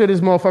a picture of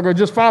this motherfucker,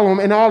 just follow him,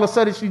 and all of a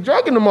sudden she's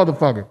drugging the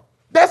motherfucker.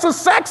 That's a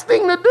Sax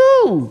thing to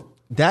do.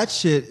 That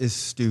shit is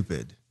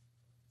stupid.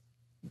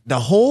 The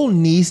whole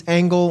niece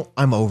angle,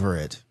 I'm over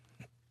it.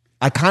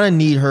 I kind of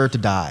need her to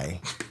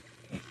die.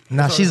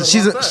 Nah,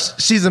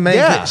 she's a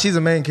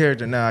main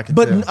character now. I can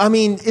tell. I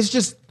mean, it's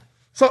just...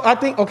 So I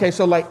think, okay,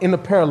 so like in the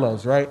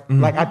parallels, right?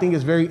 Like I think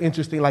it's very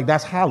interesting. Like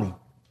that's Holly.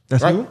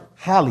 That's right? who?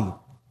 Holly.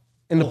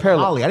 In the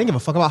parallel. Holly. I didn't give a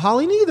fuck about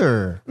Holly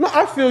neither. No,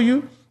 I feel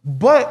you.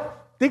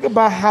 But think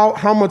about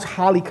how much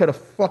Holly could have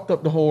fucked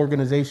up the whole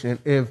organization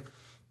if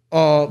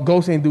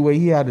Ghost ain't do what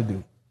he had to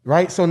do.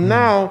 Right? So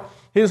now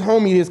his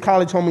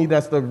college homie,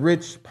 that's the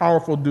rich,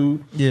 powerful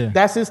dude. Yeah.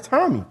 That's his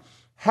Tommy.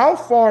 How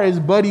far is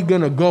Buddy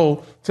gonna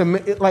go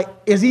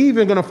is he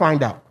even gonna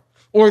find out?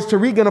 Or is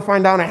Tariq gonna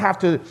find out and have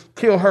to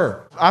kill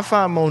her? I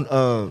find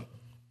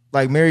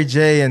like Mary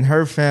J and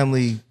her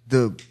family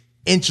the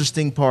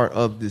interesting part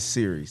of this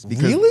series.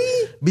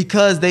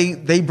 Because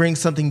they bring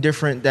something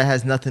different that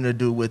has nothing to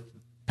do with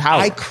power.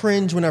 I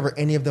cringe whenever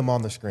any of them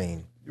on the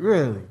screen.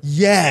 Really?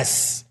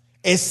 Yes.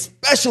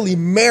 Especially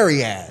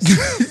Mary ass.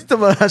 Talking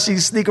about how she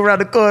sneak around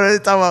the corner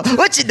and talking about,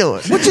 what you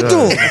doing? What you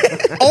doing?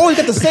 Always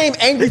got the same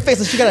angry face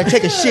and she gotta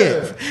take a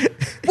shit.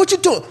 What you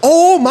doing?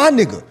 Oh, my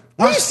nigga.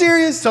 Are you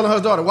serious? Telling her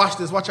daughter, watch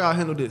this, watch how I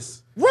handle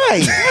this.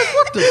 Right.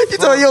 What the You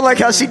told you like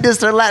how she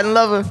dissed her Latin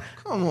lover?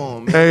 Come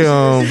on, man. Hey,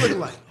 She looking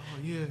like, oh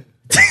yeah.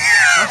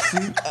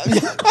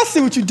 I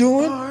see what you're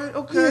doing. All right,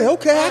 okay. Yeah,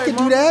 okay, All I right, can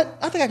mama. do that.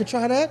 I think I can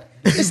try that.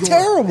 It's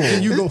terrible.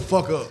 And you go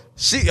fuck up.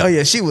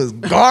 She was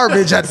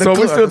garbage at the so club.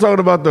 we're still talking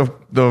about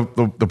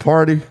the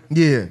party.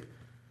 Yeah.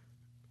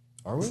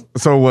 Are we?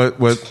 So what?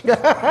 Well, Yeah,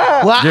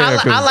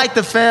 I like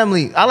the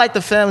family. I like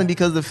the family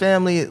because the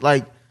family,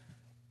 like,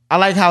 I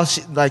like how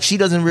she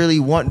doesn't really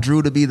want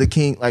Drew to be the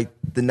king, like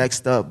the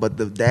next up, but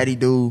the daddy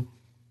do.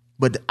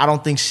 But I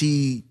don't think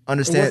she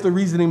understands. What's the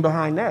reasoning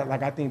behind that?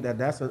 Like, I think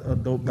that's a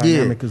dope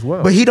dynamic as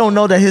well. But he don't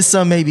know that his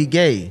son may be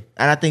gay,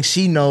 and I think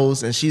she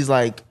knows, and she's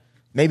like,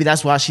 maybe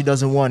that's why she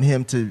doesn't want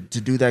him to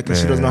do that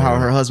because she doesn't know how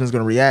her husband's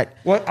gonna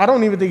react. Well, I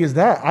don't even think it's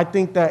that. I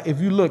think that if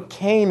you look,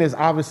 Kane is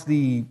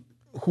obviously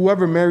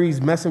whoever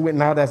Mary's messing with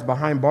now that's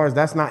behind bars.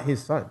 That's not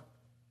his son.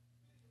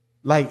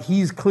 Like,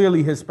 he's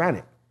clearly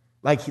Hispanic.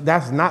 Like,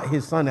 that's not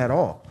his son at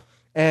all.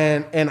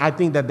 And I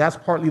think that's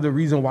partly the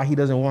reason why he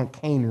doesn't want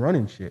Kane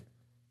running shit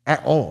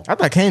at all. I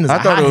thought Kane was. I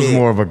thought it was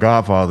more of a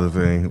Godfather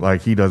thing.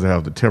 Like, he doesn't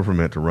have the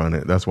temperament to run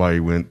it. That's why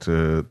he went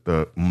to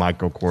the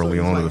Michael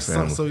Corleone of the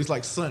family. So he's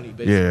like Sonny,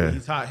 basically. Yeah.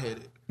 He's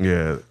hot-headed.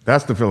 Yeah,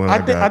 that's the feeling I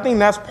got. I think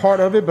that's part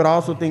of it, but I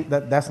also think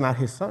that's not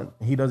his son.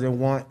 He doesn't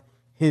want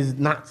his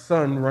not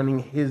son running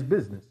his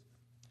business.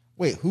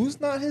 Wait, who's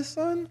not his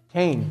son?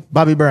 Kane.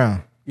 Bobby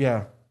Brown.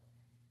 Yeah.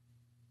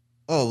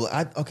 Oh,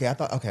 I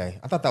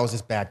thought that was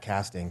just bad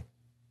casting.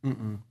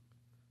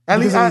 At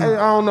least I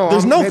don't know.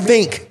 There's no Maybe-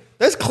 Fink.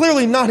 That's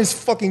clearly not his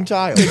fucking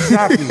child.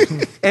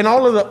 Exactly. And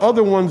all of the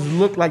other ones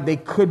look like they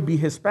could be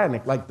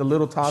Hispanic, like the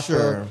little Tasha,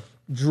 Sure.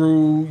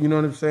 Drew. You know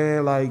what I'm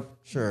saying? Like,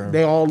 Sure.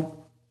 they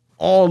all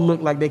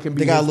look like they can be.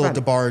 They got a Hispanic.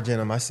 little DeBarge in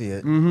them. I see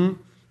it.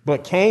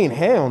 But Kane,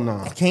 hell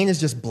no. Kane is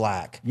just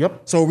black.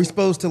 Yep. So are we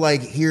supposed to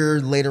like hear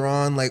later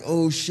on, like,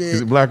 oh shit? Is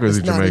he black or is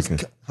it's he not his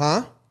Jamaican?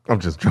 Huh? I'm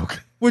just joking.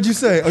 What'd you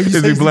say? Oh, you Is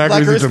said he he's black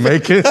or is he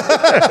Jamaican?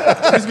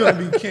 He's gonna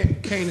be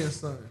Kanan's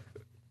son.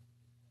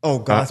 Oh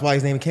God, that's why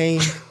he's named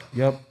Kane.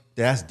 Yep.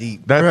 That's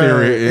deep. That Bruh,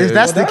 theory if is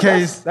that's the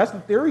case, That's the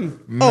theory.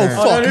 Oh that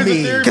fuck is a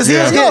me. theory. because he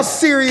Yeah. was Y'all getting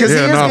serious? Because he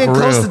Yeah, was nah, getting for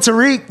close real. to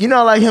Tariq. You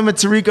know, like him and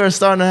Tariq are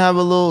starting to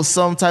have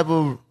some type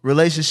of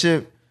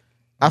relationship.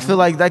 I feel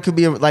like that could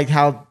be like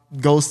how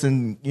Ghost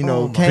and Kane.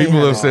 people had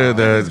have it. said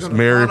He's that gonna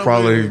Mary find a way to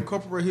probably.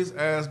 incorporate his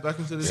ass back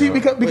into the See,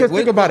 because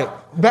think about it.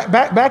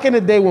 Back in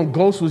the day when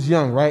Ghost was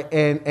young, right?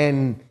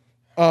 And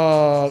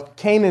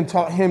Kanan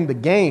taught him the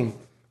game.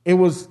 It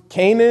was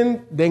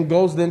Kanan, then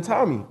Ghost, then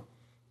Tommy.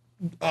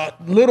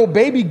 Little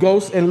baby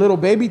Ghost and little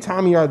baby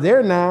Tommy are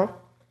there now.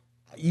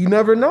 You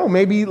never know.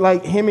 Maybe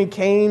like him and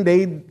Kane,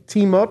 they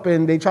team up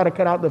and they try to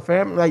cut out the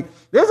family. Like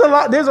there's a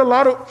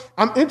lot of.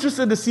 I'm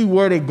interested to see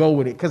where they go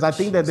with it because I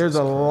think that there's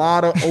a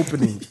lot of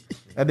openings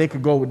that they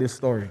could go with this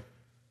story.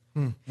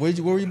 What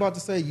were you about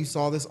to say? You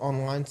saw this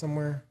online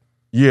somewhere?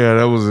 Yeah,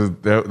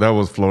 that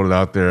was floated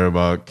out there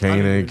about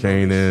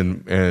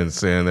Kanan and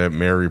saying that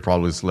Mary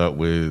probably slept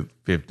with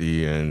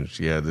 50 and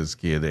she had this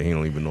kid that he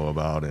don't even know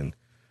about and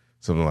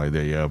something like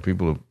that. Yeah,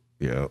 people.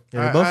 Yeah,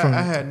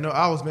 I had no.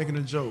 I was making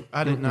a joke.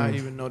 I did not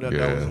even know that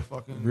that was a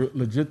fucking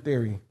Legit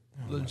theory.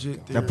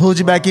 legit theory. That pulled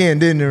you back in,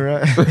 didn't it?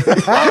 Right.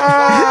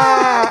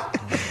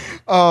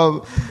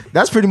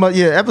 That's pretty much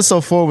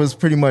Episode 4 was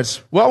pretty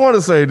much. Well, I want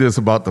to say this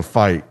about the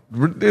fight.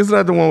 Isn't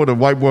that the one where the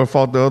white boy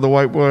fought the other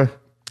white boy?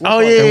 Oh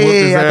And whooped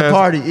his at the ass?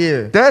 party,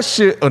 yeah. That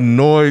shit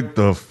annoyed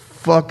the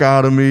fuck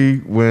out of me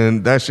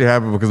when that shit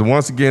happened because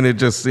once again it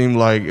just seemed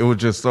like it was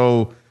just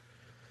so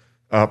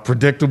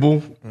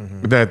predictable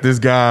that this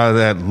guy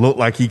that looked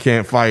like he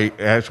can't fight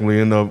actually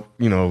end up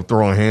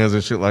throwing hands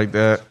and shit like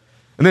that.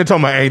 And then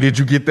talking about, hey, did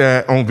you get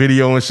that on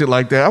video and shit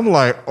like that? I'm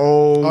like,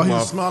 Oh, he my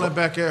was smiling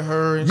back at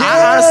her. And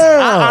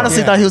I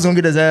honestly thought he was gonna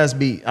get his ass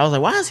beat. I was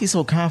like, why is he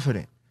so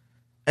confident?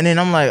 And then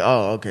I'm like,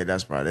 oh, okay,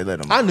 that's probably they let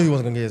him. I knew he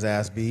wasn't gonna get his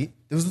ass beat.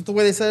 It was the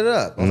way they set it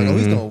up. I was like,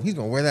 oh, he's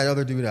gonna wear that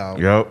other dude out.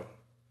 Yep.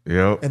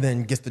 And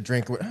then gets the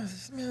drink.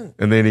 Man.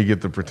 And then he get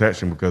the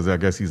protection because I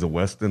guess he's a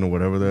Weston or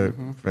whatever that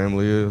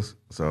family is.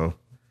 So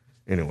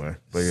anyway,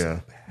 but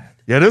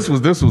yeah, this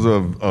was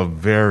a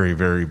very,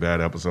 very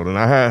bad episode, and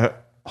I had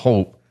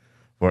hope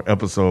for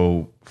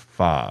episode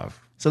 5.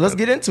 So let's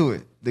get into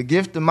it. The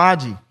Gift of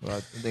Maji. Well,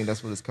 I think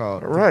that's what it's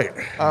called. All right.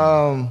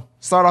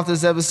 Start off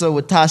this episode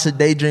with Tasha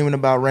daydreaming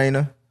about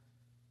Raina.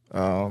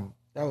 That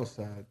was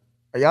sad.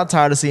 Are y'all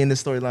tired of seeing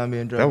this storyline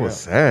being dragged That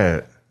was out?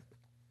 sad.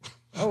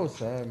 That was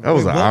sad. Man. That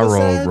was an eye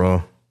roll,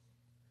 bro.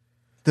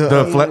 The-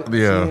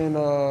 Seeing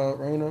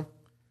Raina.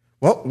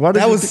 Well, why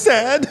did That you was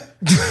sad.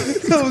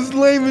 That was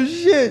lame as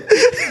shit.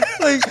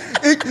 Like,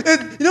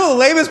 you know the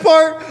lamest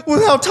part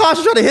was how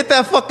Tasha tried to hit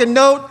that fucking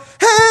note.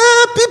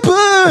 Happy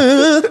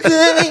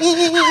birthday to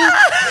you.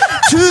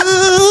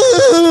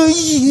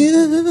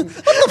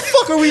 What the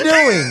fuck are we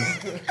doing?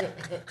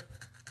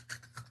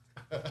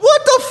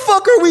 What the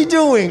fuck are we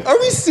doing? Are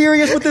we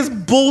serious with this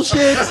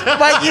bullshit?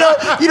 Mike, she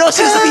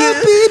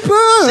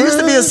used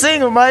to be a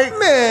singer, Mike.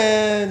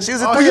 Man. She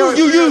was a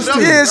you used to.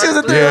 Yeah, she was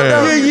a 3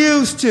 Yeah. You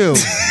used to.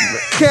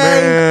 Okay?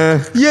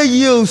 Man. You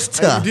used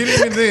to.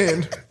 didn't even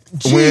then.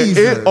 When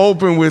Jesus. it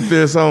opened with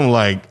this, I'm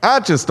like, I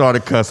just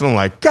started cussing. I'm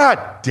like, God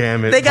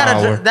damn it. They gotta.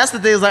 Power. That's the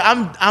thing. Is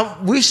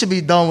like we should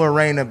be done with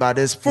Raina by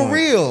this For point.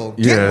 real.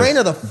 Get Yes.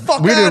 Raina the fuck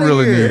out We didn't of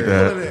really here. need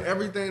that. Doing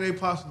everything they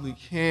possibly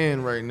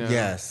can right now.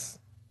 Yes.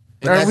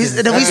 And we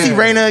see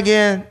Raina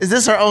again. Is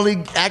this her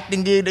only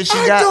acting gig that she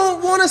I got?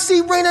 don't want to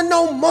see Raina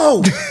no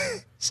more.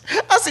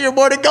 I see her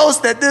more than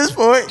Ghost at this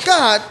point.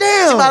 God She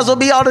damn. might as well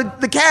be all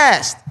the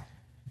cast.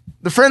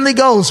 The friendly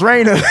ghost,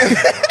 Raina.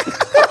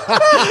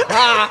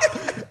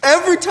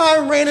 Every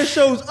time Raina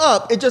shows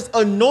up, it just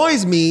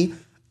annoys me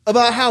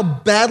about how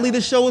badly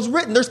the show is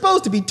written. They're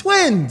supposed to be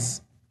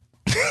twins.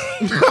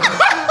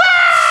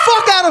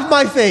 Fuck out of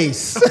my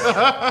face.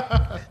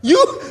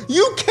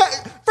 You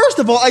can't. First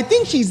of all, I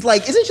think she's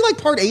like, isn't she like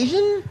part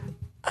Asian?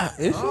 I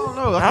don't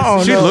know. I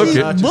don't She know. looked She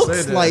it.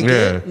 looks like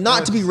Yeah. it.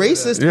 Not to be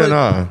racist, Yeah, but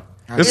nah.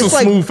 There's some It's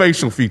like- smooth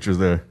facial features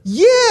there.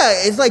 yeah,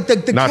 it's like the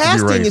Not to be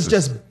casting is racist.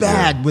 just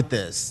bad with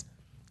this.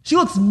 She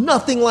looks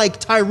nothing like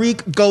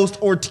Tyreek, Ghost,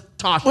 or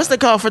Tasha. What's they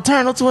call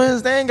fraternal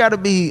twins? They ain't got to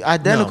be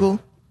identical.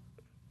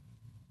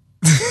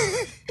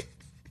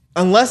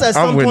 Unless at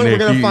some I'm with point we're Nick.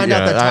 gonna You- find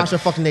out yeah, that I- Tasha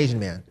fucked an Asian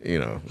man.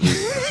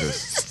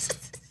 Just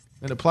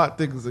And the plot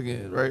thickens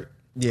again, right?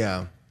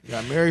 Yeah. You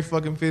got Mary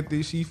fucking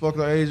 50. She fucked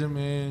an Asian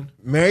man.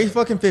 Mary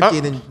fucking 50,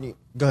 and then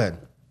go ahead.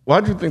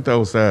 why'd you think that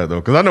was sad though?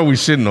 Because I know we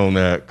shitting on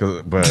that,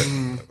 but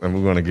and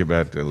we're gonna get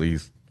back to at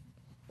least.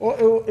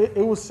 Well,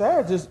 it was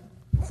sad. Just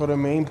for the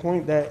main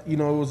point that, you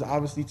know, it was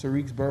obviously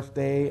Tariq's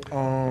birthday.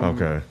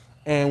 Okay.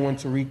 And when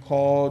Tariq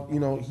called, you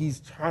know, he's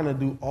trying to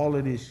do all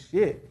of this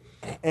shit.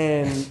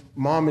 And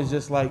mom is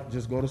just like,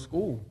 just go to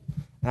school.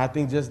 And I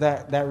think just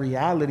that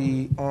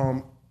reality,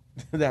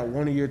 that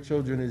one of your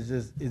children is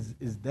just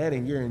is dead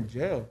and you're in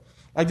jail.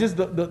 Like just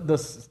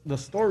the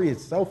story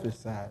itself is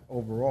sad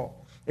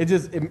overall. It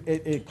just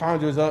it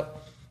conjures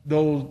up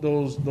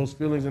those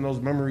feelings and those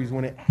memories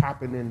when it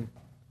happened in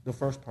the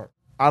first part.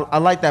 I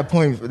like that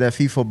point that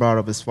FIFO brought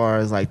up as far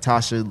as like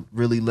Tasha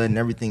really letting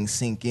everything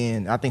sink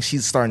in. I think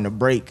she's starting to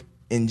break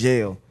in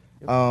jail.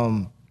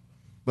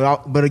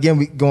 But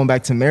again, going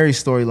back to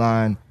Mary's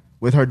storyline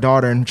with her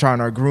daughter and trying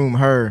to groom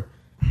her,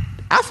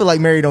 I feel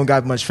like Mary don't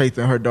got much faith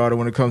in her daughter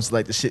when it comes to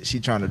like the shit she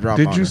trying to drop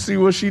on Did you her. see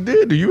what she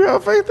did? Do you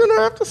have faith in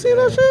her after seeing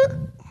that shit?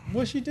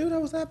 What she do that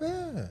was that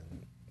bad?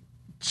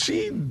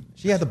 She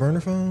had the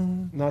burner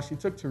phone. No, she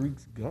took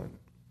Tariq's gun.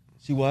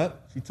 She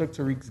what? She took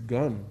Tariq's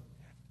gun.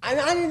 I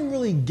didn't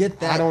really get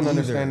that. I don't either.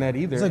 understand that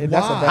either. It's like,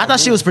 That's a why? bad I thought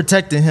she was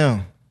protecting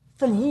him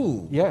From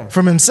who? Yeah.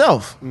 from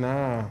himself.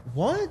 Nah.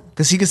 What?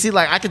 Because she could see,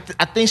 like,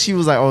 I think she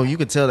was like, oh, you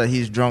could tell that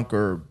he's drunk,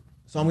 or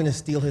So I'm gonna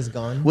steal his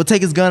gun. we'll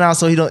take his gun out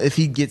so he don't, if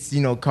he gets,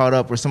 caught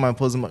up or somebody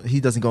pulls him up, he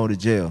doesn't go to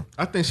jail.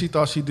 I think she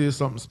thought she did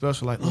something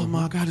special, like, oh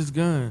my, I got his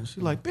gun. She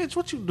like, bitch,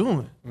 what you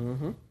doing?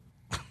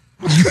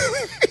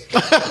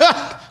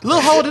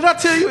 Little hoe, did I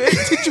tell you,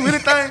 teach you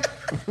anything?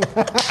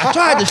 I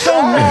tried to show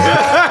you.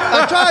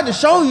 I tried to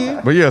show you.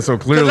 But yeah, so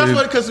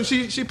clearly, Because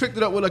she picked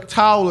it up with a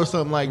towel or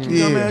something, like, you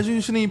dumbass, you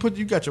shouldn't even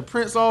you got your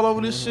prints all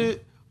over this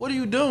shit. What are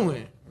you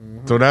doing?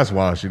 so that's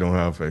why she don't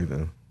have faith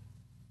in.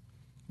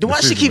 Then why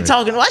she Decision keep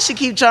talking? Why she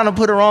keep trying to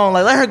put her on?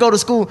 Like, let her go to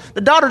school.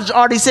 The daughter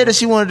already said that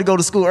she wanted to go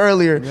to school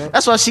earlier.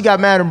 That's why she got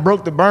mad and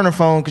broke the burner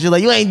phone, because you're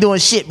like, you ain't doing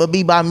shit but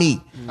be by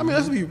me. I mean,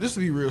 let's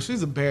be real.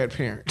 She's a bad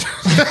parent.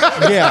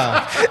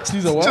 Yeah.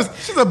 She's a what?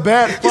 She's a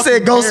bad. He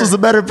said Ghost was a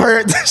better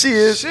parent than she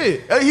is.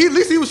 Shit. At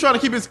least he was trying to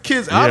keep his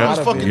kids out of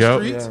the fucking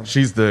streets. Yep.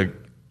 She's the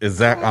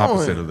exact Come on.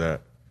 opposite of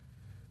that.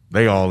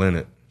 They all in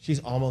it. She's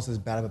almost as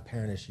bad of a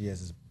parent as she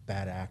is as a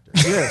bad actor.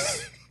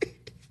 Yes.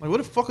 Like, what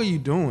the fuck are you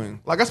doing?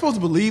 Like, I'm supposed to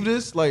believe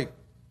this? Like,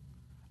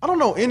 I don't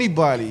know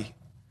anybody.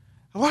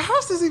 Well,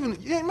 how's this even?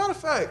 Yeah, matter of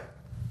fact,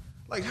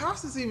 like,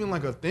 how's this even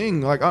like a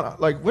thing? Like,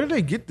 where did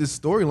they get this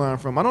storyline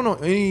from? I don't know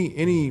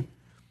any.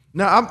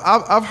 Now,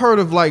 I've heard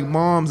of like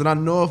moms, and I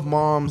know of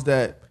moms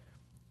that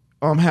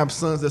have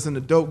sons that's in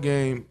the dope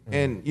game,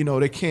 and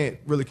they can't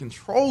really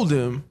control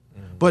them,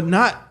 but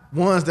not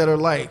ones that are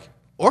like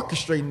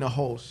orchestrating the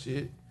whole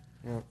shit.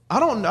 Yeah. I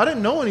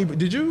didn't know any.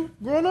 Did you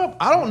growing up?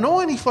 I don't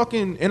know any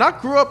fucking. And I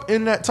grew up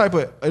in that type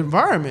of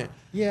environment.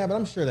 Yeah, but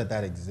I'm sure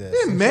that exists.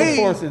 It may, Of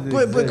course it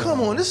but exists. come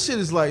on, this shit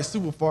is like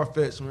super far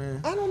fetched,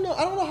 man. I don't know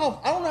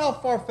how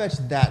far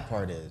fetched that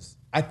part is.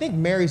 I think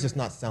Mary's just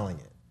not selling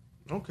it.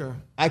 Okay.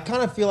 I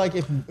kind of feel like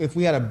if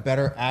we had a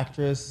better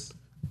actress.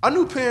 I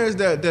knew parents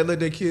that let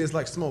their kids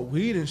like smoke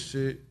weed and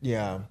shit.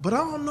 Yeah. But I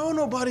don't know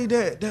nobody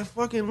that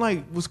fucking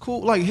like was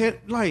cool, like had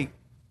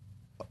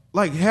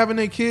like having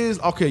their kids.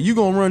 Okay, you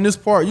gonna run this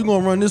part. You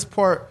gonna run this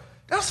part.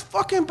 That's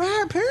fucking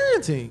bad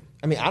parenting.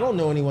 I mean, I don't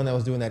know anyone that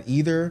was doing that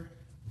either.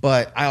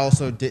 But I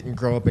also didn't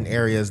grow up in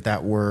areas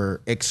that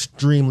were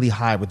extremely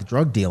high with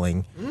drug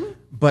dealing. Mm-hmm.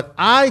 But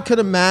I could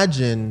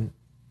imagine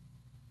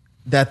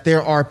that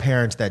there are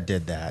parents that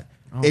did that.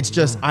 It's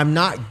just, I'm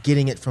not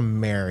getting it from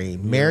Mary.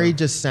 Mary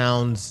just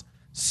sounds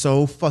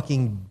so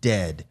fucking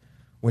dead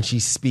when she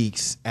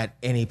speaks at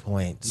any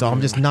point. So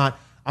I'm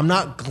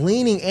not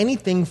gleaning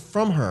anything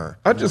from her.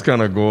 I just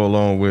kind of go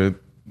along with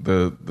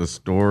the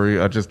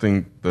story. I just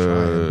think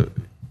there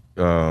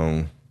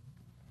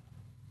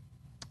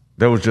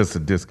was just a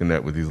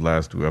disconnect with these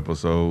last two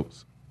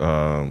episodes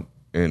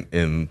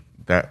in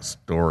that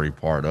story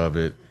part of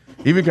it.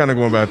 Even kind of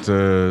going back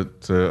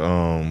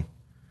to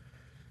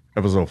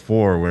episode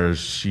 4, where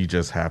she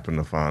just happened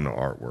to find the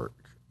artwork,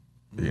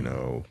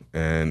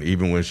 and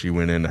even when she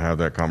went in to have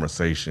that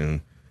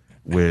conversation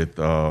with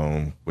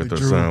her Drew.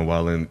 son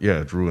while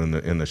Drew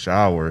in the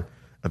shower,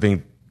 I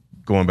think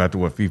going back to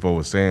what FIFO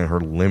was saying, her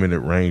limited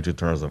range in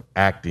terms of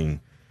acting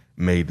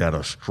made that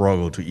a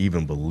struggle to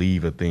even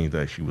believe the things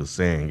that she was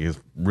saying. It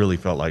really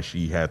felt like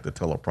she had the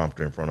teleprompter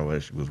in front of her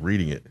as she was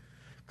reading it.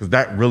 Because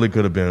that really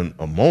could have been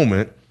a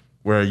moment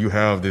where you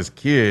have this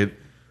kid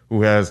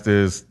who has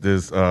this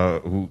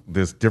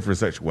different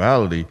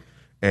sexuality,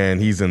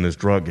 and he's in this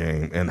drug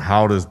game. And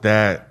how does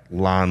that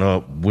line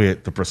up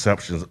with the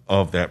perceptions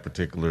of that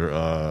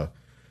particular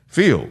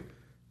field?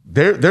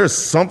 There's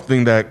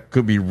something that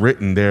could be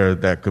written there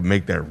that could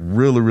make that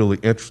really, really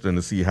interesting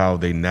to see how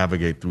they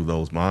navigate through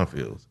those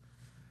minefields.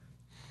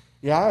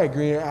 Yeah, I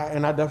agree.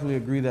 And I definitely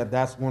agree that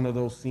that's one of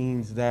those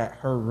scenes that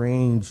her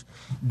range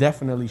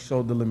definitely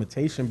showed the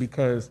limitation,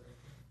 because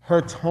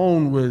her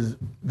tone was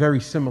very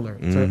similar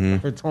to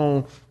her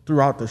tone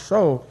throughout the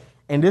show.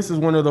 And this is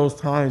one of those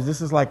times,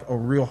 this is like a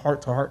real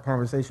heart-to-heart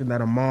conversation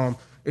that a mom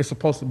is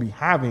supposed to be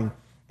having,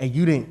 and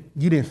you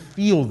didn't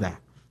feel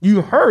that.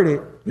 You heard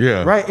it,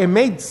 Yeah. right? It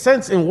made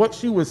sense in what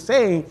she was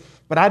saying,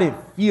 but I didn't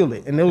feel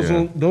it. And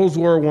Yeah. those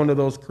were one of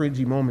those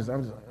cringy moments.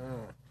 I'm just like,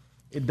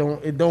 it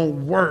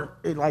don't work.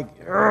 It like,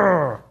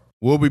 ugh.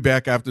 We'll be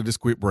back after this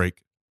quick break.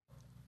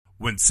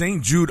 When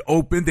St. Jude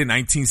opened in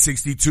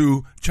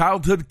 1962,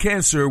 childhood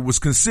cancer was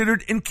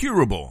considered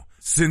incurable.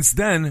 Since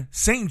then,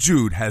 St.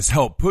 Jude has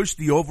helped push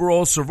the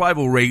overall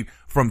survival rate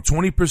from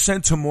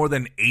 20% to more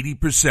than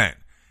 80%.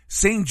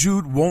 St.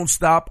 Jude won't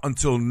stop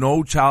until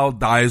no child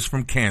dies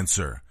from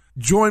cancer.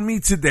 Join me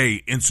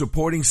today in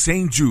supporting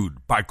St. Jude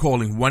by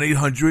calling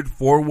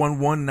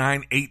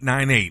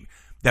 1-800-411-9898.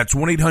 That's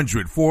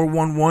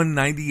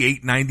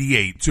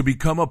 1-800-411-9898 to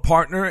become a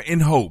partner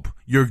in hope.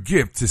 Your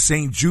gift to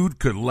St. Jude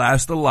could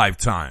last a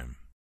lifetime.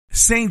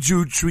 St.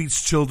 Jude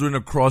treats children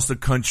across the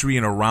country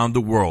and around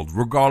the world,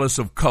 regardless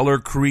of color,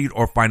 creed,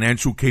 or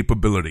financial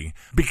capability,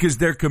 because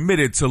they're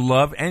committed to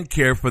love and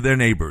care for their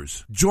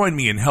neighbors. Join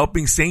me in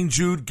helping St.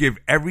 Jude give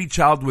every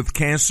child with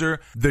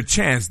cancer the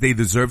chance they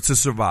deserve to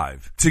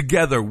survive.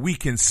 Together, we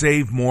can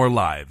save more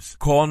lives.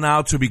 Call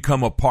now to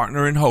become a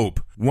partner in hope.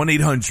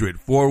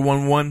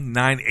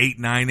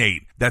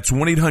 1-800-411-9898. That's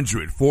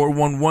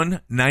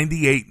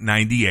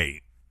 1-800-411-9898.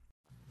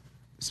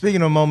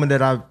 Speaking of a moment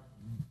that I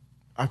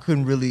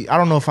couldn't really, I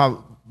don't know if I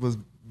was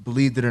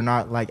believed it or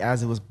not, like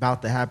as it was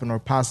about to happen or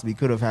possibly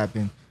could have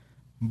happened,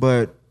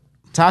 but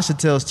Tasha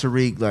tells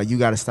Tariq, like, you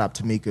got to stop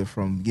Tamika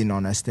from getting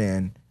on that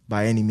stand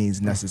by any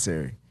means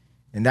necessary.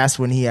 And that's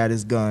when he had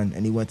his gun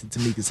and he went to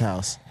Tamika's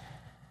house.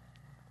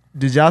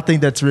 Did y'all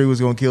think that Tariq was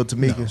going to kill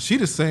Tamika? No, she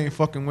the same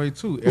fucking way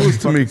too. Who was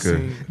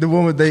Tamika? The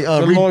woman they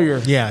The lawyer.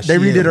 Yeah, they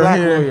she redid is. her Black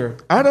hair. lawyer.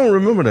 I don't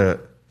remember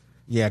that.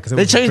 Yeah, because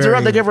They changed her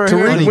up. They gave her a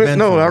hair. Tariq went,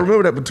 no, I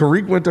remember that, but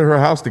Tariq went to her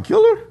house to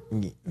kill her?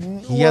 He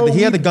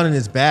had the gun in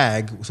his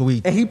bag, so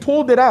And he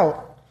pulled it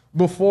out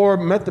before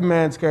Method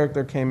Man's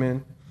character came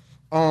in.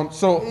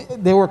 So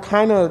they were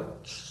kind of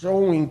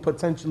showing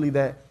potentially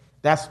that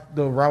that's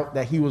the route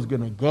that he was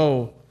going to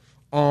go.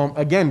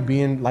 Again,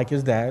 being like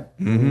his dad,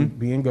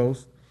 being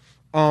Ghost.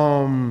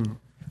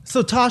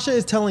 So Tasha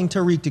is telling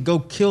Tariq to go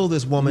kill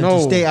this woman No.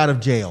 to stay out of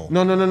jail.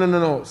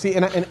 No. See,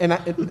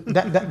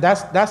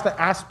 that's the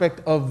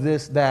aspect of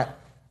this that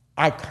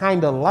I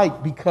kind of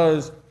like,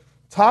 because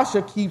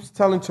Tasha keeps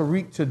telling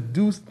Tariq to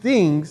do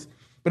things,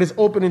 but it's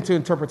open into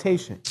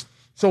interpretation.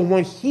 So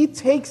when he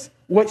takes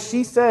what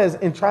she says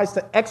and tries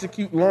to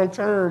execute long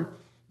term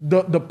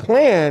the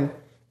plan,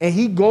 and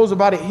he goes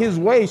about it his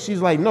way, she's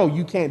like, no,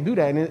 you can't do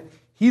that. And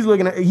he's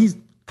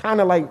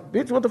kind of like,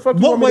 bitch, what the fuck?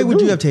 What way would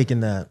do? you have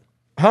taken that?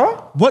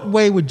 Huh? What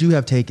way would you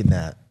have taken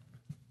that?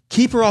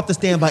 Keep her off the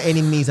stand by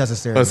any means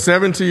necessary. A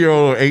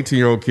 17-year-old or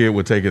 18-year-old kid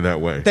would take it that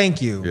way. Thank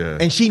you. Yeah.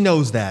 And she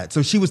knows that.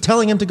 So she was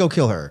telling him to go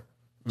kill her.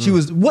 She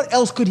was, what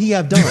else could he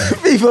have done?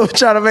 People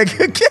trying to make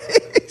a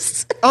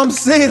case. I'm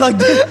saying, like,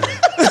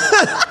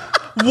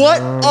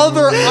 what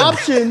other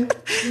option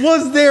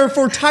was there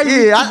for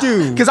Tyree to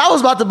do? Because I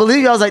was about to believe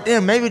you. I was like,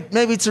 damn, maybe.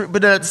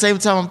 But then at the same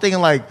time, I'm thinking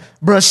like,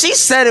 bro, she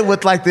said it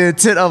with like the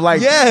intent of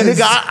like, Yes.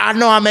 nigga, I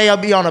know I may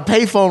be on a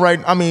payphone right.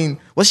 I mean,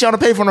 was she on a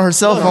payphone or her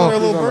cell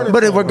phone?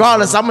 But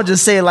regardless, I'm gonna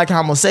just say it like how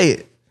I'm gonna say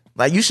it.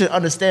 Like, you should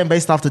understand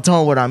based off the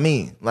tone what I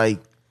mean.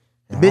 Like,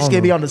 the bitch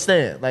can be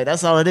understand. Like,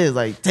 that's all it is.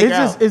 Like, take it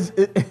out.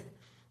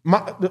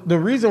 The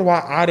reason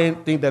why I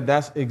didn't think that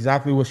that's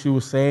exactly what she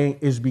was saying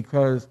is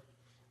because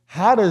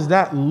how does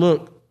that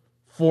look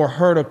for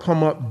her to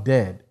come up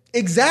dead?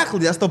 Exactly.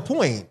 That's the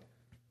point.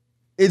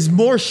 It's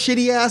more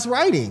shitty ass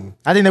writing.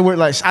 I think they were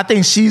like, I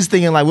think she's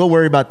thinking like, we'll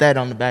worry about that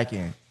on the back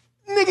end.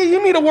 Nigga,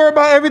 you need to worry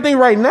about everything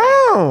right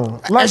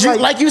now.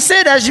 Like you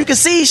said, as you can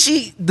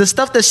see, the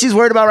stuff that she's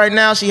worried about right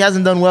now, she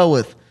hasn't done well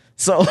with.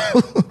 So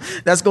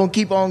that's gonna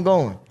keep on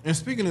going. And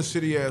speaking of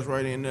shitty ass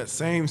writing, in that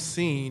same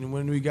scene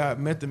when we got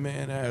Method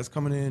Man ass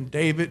coming in,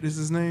 David is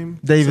his name.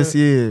 Davis,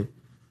 yeah.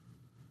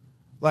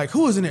 Like,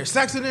 who is in there?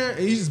 Sax in there? And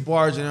he's just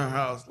barging in our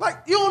house. Like,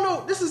 you don't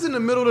know, this is in the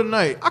middle of the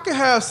night. I could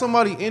have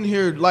somebody in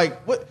here,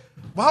 like, what?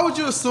 Why would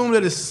you assume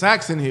that it's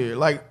Sax in here?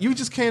 Like, you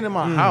just came to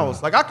my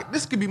house. Like,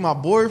 this could be my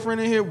boyfriend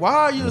in here. Why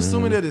are you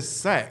assuming that it's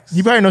Sax?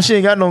 You probably know she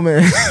ain't got no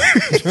man.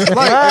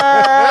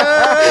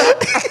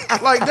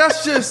 Like,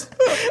 that's just...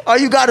 All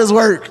you got is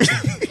work.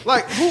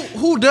 Like,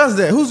 who does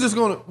that? Who's just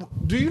gonna...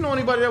 Do you know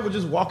anybody that would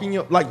just walk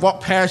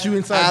past you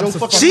inside your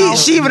fucking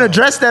house? She even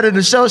addressed that in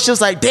the show. She was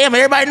like, damn,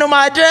 everybody know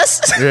my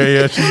address?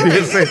 Yeah, she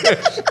did say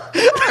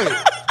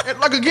that. And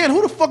like, again,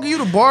 who the fuck are you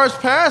to barge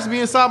past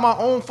me inside my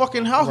own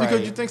fucking house because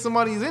Right. you think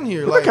somebody's in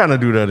here? They Like, kind of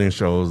do that in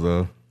shows,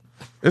 though.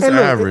 It's And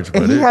look, average,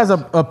 and but he has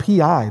a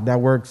PI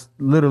that works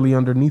literally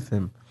underneath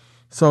him.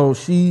 So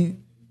she,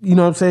 you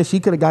know what I'm saying? She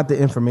could have got the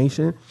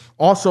information.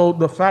 Also,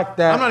 the fact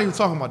that... I'm not even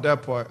talking about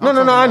that part. No, I'm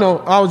talking I know.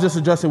 about- I was just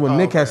addressing what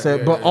Nick had said.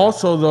 Yeah, but yeah.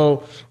 also,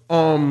 though,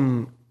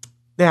 damn,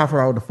 I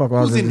forgot what the fuck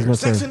I was Who's in just there? going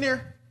to Sex say. in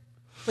there?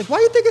 Like, why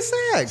you think it's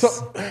Sax?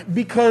 So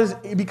because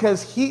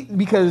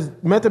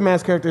Method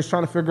Man's character is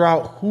trying to figure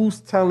out who's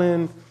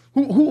telling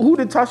who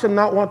did Tasha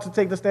not want to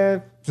take the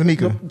stand?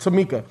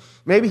 Tamika.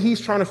 Maybe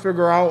he's trying to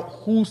figure out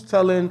who's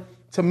telling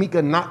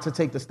Tamika not to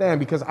take the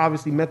stand, because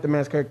obviously Method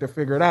Man's character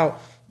figured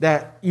out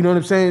that, you know what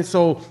I'm saying?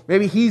 So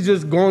maybe he's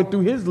just going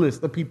through his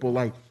list of people,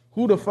 like,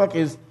 who the fuck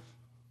is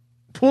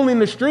pulling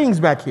the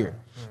strings back here.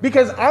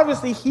 Because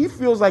obviously he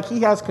feels like he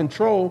has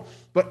control,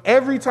 but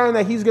every time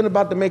that he's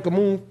about to make a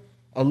move,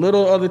 a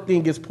little other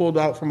thing gets pulled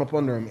out from up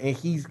under him. And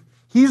he's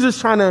just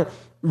trying to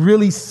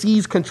really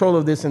seize control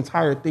of this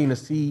entire thing to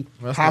see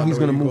how he's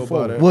going to move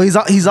forward. Well,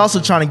 he's also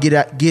trying to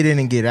get in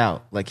and get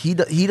out. Like he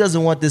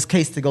doesn't want this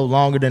case to go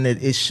longer than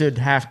it should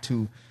have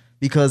to,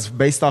 because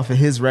based off of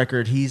his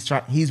record, he's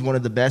one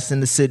of the best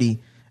in the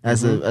city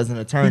as an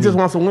attorney. He just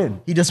wants to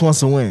win. He just wants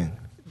to win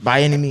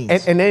by any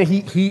means. And then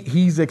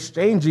he's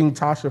exchanging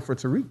Tasha for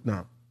Tariq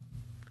now.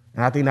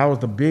 And I think that was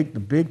the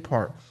big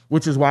part,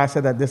 which is why I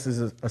said that this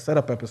is a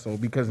setup episode,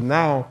 because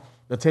now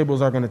the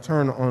tables are going to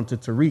turn onto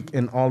Tariq,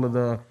 and all of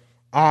the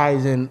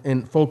eyes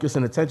and focus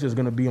and attention is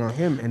going to be on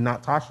him and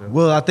not Tasha.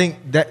 Well, I think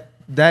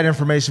that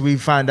information we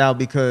find out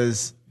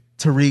because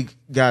Tariq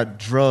got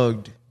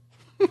drugged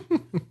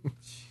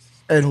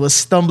and was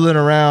stumbling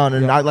around,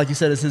 and like you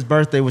said, it's his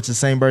birthday, which is the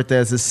same birthday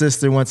as his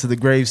sister. Went to the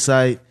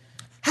gravesite.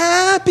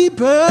 Happy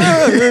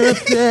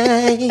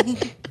birthday.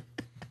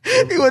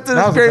 He went to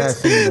the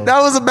gravesite. That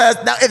was the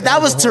best. Now, if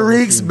that was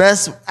Tariq's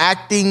best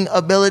acting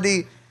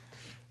ability.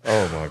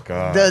 Oh my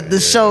God! The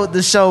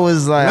show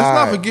was like. Let's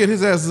not forget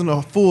his ass is in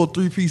a full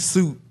 3-piece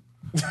suit.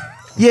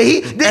 Yeah,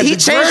 he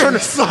changed from the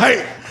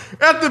site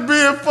after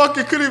being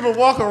fucking couldn't even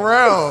walk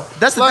around.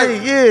 That's the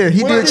thing. Yeah,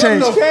 he did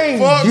change.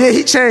 Yeah,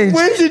 he changed.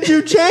 When did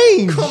you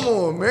change? Come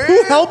on, man.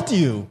 Who helped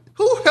you?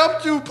 Who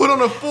helped you put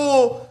on a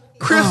full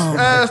crisp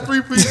ass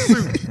 3-piece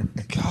suit?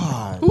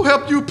 God. Who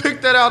helped you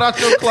pick that out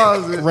your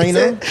closet?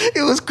 Raina.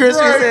 It was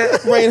crispy. Right.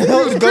 Raina.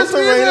 It was crispy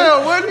as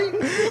hell,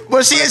 wasn't he?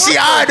 But she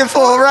ironed it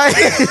for him, right?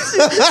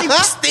 She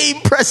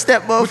steam pressed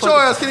that motherfucker. But your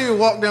ass can't even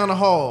walk down the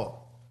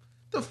hall.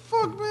 The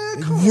fuck,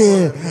 man? Come on,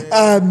 man.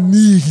 I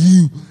miss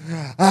you.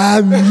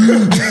 I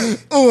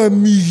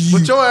miss you.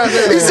 But your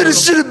ass. He said it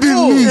should have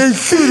been me.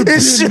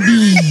 It should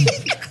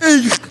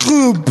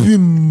have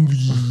been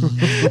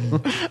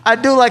me. I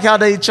do like how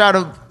they try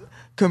to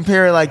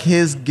compare like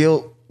his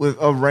guilt with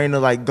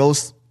Raina, like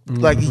Ghost.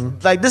 Like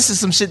this is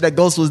some shit that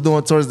Ghost was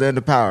doing towards the end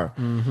of Power.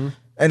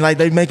 And like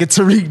they make it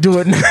Tariq do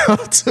it now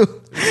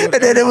too. And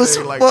then it was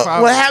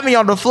what had me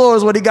on the floor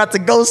is when he got to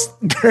Ghost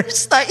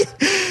gravesite.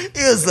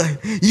 He was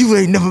like, "You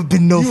ain't never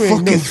been no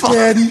fucking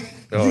daddy.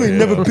 You ain't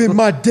never been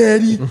my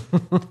daddy."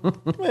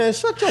 Man,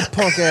 shut your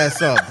punk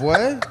ass up,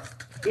 boy.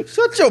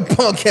 Shut your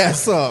punk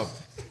ass up.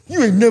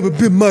 You ain't never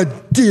been my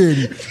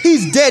daddy.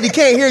 He's dead. He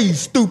can't hear you,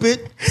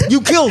 stupid.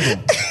 You killed him.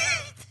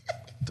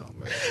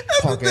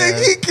 That's the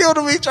thing. He killed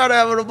him. He tried to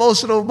have an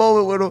emotional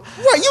moment with him.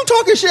 Right, you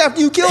talking shit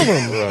after you killed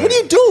him. Right. What are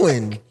you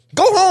doing?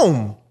 Go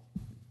home.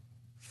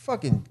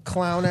 Fucking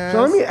clown ass.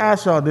 So let me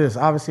ask y'all this.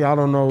 Obviously, I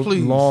don't know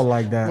law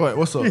like that. What?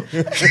 What's up?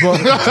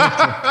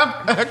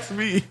 Ask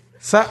me.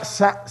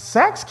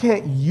 Sax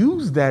can't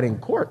use that in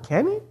court,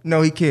 can he?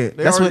 No, he can't.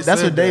 That's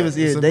what Davis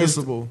is.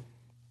 Invisible.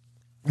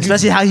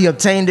 Especially how he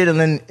obtained it, and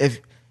then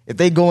if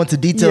they go into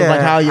details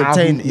like how he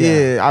obtained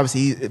it,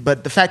 obviously.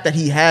 But the fact that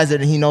he has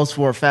it and he knows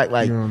for a fact,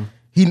 like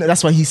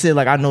that's why he said,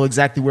 like, I know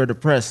exactly where to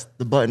press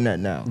the button at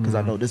now because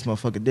I know this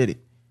motherfucker did it.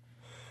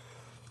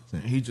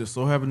 He just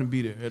so happened to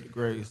be there at the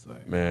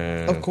gravesite.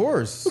 Man, of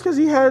course, because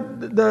he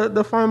had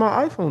the Find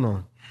My iPhone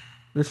on,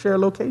 the share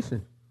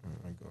location. Oh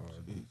my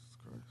God, Jesus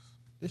Christ,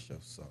 this show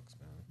sucks,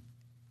 man.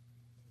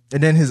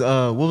 And then his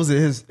what was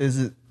it? Is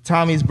it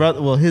Tommy's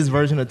brother? Well, his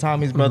version of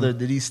Tommy's brother.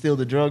 Did he steal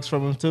the drugs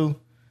from him too?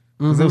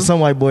 Because there was some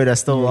white boy that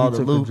stole all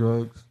the loot.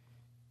 Drugs.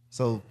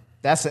 So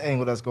that's the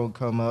angle that's gonna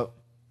come up.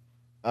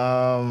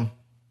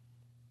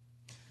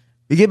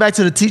 We get back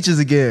to the teachers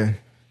again.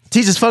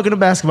 Teachers fucking the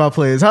basketball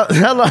players. I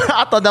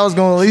thought that was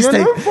going to at least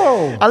take.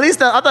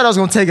 I thought I was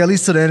going to take at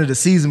least to the end of the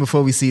season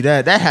before we see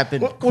that. That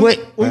happened quick.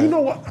 Well, you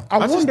know what?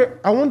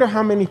 I wonder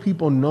how many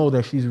people know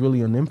that she's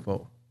really an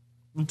info.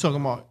 You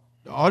talking about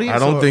the audience? I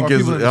don't think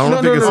it's a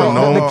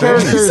known thing.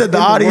 He said the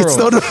audience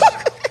don't know.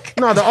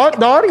 No,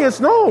 the audience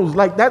knows.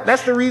 Like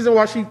that's the reason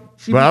why she.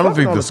 But I don't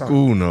think the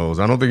school knows.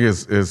 I don't think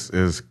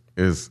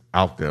it's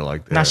out there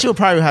like that. Now she'll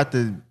probably have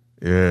to.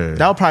 Yeah,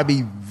 that'll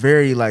probably be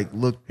very like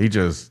looked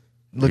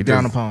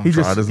down upon. He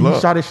shot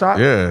his shot.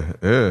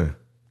 Yeah.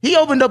 He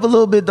opened up a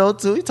little bit though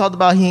too. He talked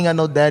about he ain't got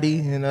no daddy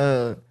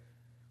and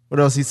what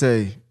else he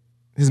say?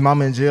 His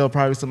mama in jail,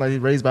 probably somebody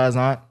raised by his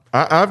aunt.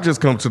 I've just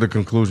come to the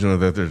conclusion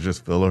that they're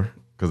just filler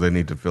because they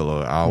need to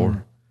fill an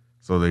hour.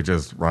 So they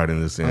just writing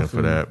this in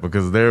for that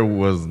because there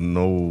was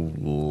no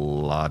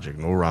logic,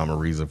 no rhyme or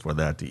reason for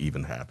that to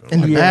even happen. In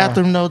the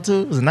bathroom though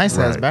too. It was a nice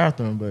ass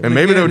bathroom, but and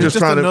maybe they were just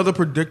trying another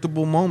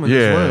predictable moment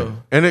as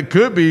well. And it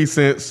could be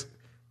since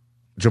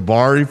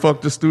Jabari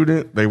fucked a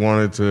student, they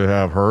wanted to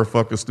have her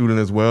fuck a student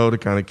as well to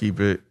kind of keep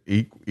it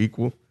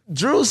equal.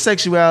 Drew's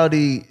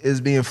sexuality is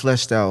being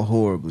fleshed out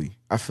horribly,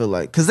 I feel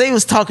like. Because they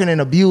was talking in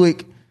a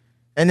Buick,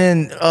 and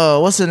then,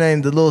 what's her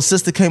name? The little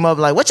sister came up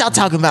like, what y'all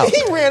talking about?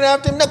 He ran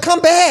after him. No,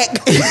 come back.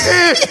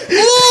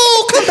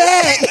 Ooh, come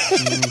back.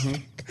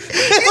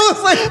 He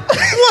was like,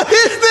 what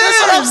is this?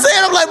 That's what I'm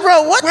saying. I'm like,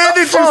 bro, what When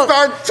did you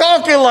start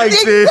talking like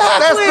this?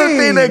 That's the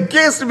thing that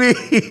gets me.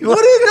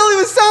 What is it? Don't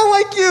even sound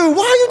like you.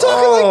 Why are you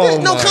talking like this?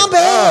 No, come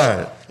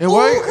back. And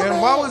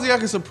why was he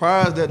acting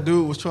surprised that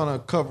dude was trying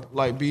to cover,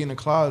 like, be in the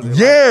closet?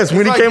 Yes, Like,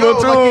 when he it's came like,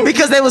 up to yo, him.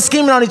 Because they were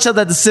scheming on each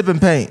other at the sipping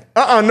paint.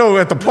 No,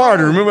 at the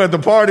party. Remember at the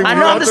party? I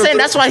know, I'm just saying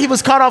that's why he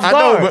was caught off I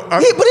guard. know,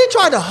 but He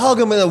tried to hug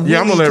him in a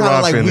yeah, I'm gonna let kind Rod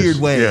of like finish. weird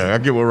way. Yeah, I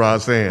get what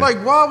Rod's saying. Like,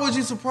 why was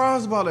you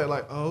surprised about that?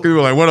 Like, oh. He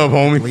was like, "What up,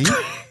 homie?"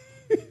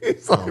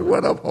 He's like,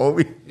 "What up,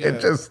 homie?"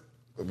 And just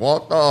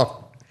walked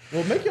off.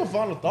 Well, make your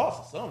final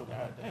thoughts or something.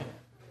 God damn. I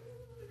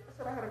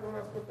said I had to go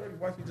down to 30.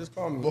 Wifey just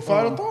called me. Well,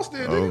 final thoughts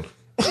then, nigga.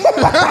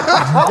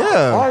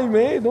 Yeah. All right,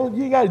 man.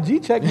 You got to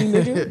G-check me,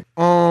 nigga.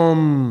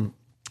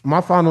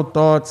 My final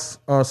thoughts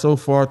so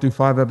far through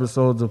 5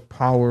 episodes of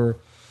Power,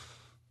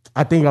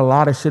 I think a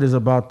lot of shit is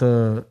about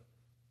to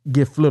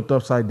get flipped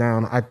upside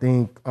down. I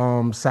think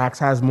Sax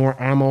has more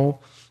ammo,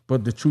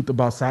 but the truth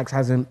about Sax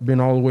hasn't been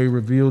all the way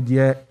revealed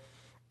yet.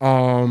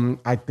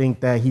 I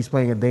think that he's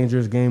playing a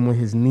dangerous game with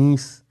his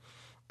niece.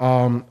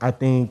 I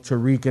think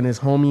Tariq and his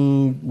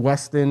homie,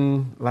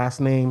 Weston, last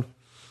name,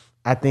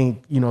 I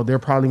think, they're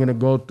probably going to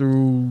go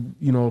through,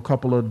 a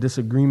couple of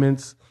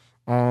disagreements.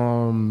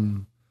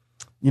 The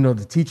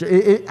teacher,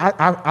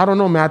 I don't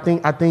know,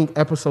 man. I think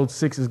episode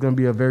 6 is going to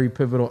be a very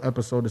pivotal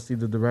episode to see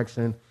the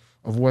direction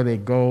of where they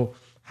go,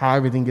 how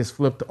everything gets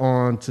flipped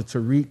on to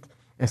Tariq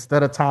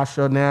instead of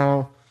Tasha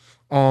now.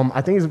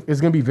 I think it's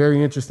going to be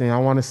very interesting. I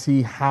want to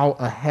see how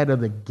ahead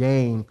of the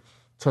game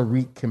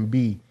Tariq can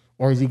be.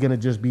 Or is he going to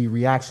just be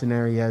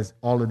reactionary as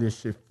all of this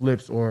shit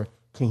flips? Or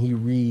can he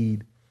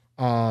read,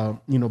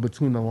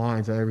 between the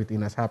lines of everything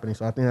that's happening?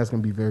 So I think that's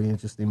going to be very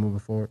interesting moving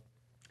forward.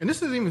 And this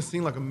doesn't even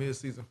seem like a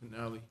mid-season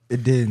finale.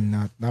 It did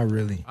not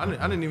really. I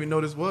didn't even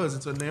know this was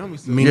until Naomi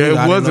said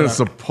Yeah, it wasn't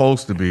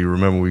supposed to be.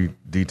 Remember, we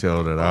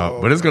detailed it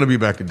out. But it's going to be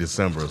back in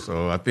December.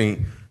 So I think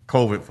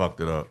COVID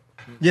fucked it up.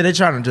 Yeah, they're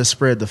trying to just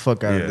spread the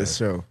fuck out of this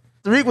show.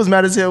 Tariq was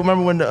mad as hell.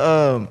 Remember when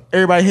the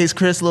Everybody Hates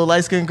Chris, little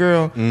light-skinned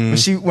girl,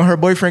 when her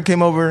boyfriend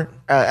came over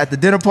at the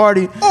dinner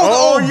party?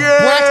 Oh yeah,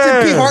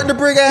 Braxton P.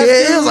 Hartenberg ass.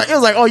 Yeah, it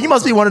was like, oh, you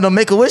must be one of them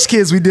Make-A-Wish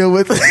kids we deal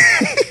with.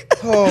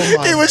 Oh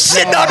my He was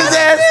shitting on his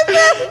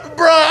ass,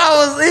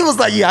 bro. He was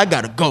like, yeah, I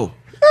gotta go.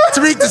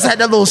 Tariq just had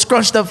that little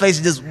scrunched up face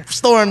and just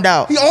stormed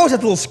out. He always has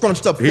a little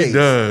scrunched up face. He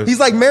does. He's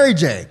like Mary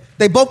J.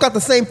 They both got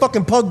the same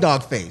fucking pug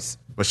dog face.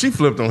 But she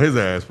flipped on his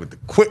ass with the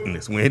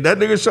quickness. When that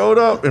nigga showed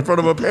up in front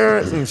of her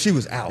parents, she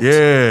was out.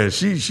 Yeah,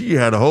 she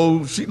had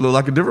she looked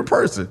like a different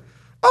person.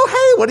 Oh,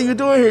 hey, what are you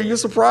doing here? You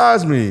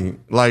surprised me.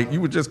 Like,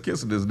 you were just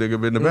kissing this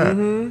nigga in the back.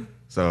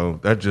 So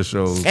that just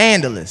shows.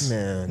 Scandalous.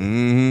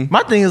 Man.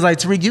 My thing is like,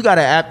 Tariq, you got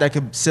an app that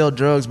can sell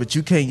drugs, but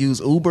you can't use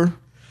Uber.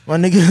 My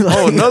nigga.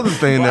 Like, another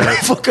thing why the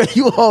fuck are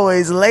you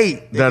always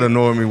late? That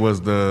annoyed me was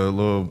the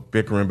little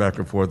bickering back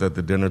and forth at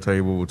the dinner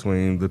table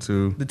between the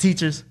two. The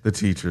teachers? The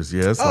teachers,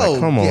 yeah. It's like,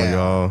 come on,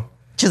 y'all.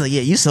 She's like,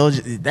 yeah, you sold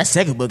that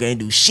second book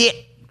ain't do shit.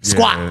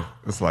 Squat. Yeah,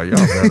 it's like,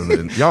 y'all better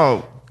than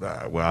y'all.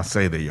 Well, I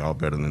say that y'all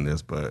better than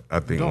this, but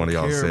I think one of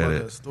y'all said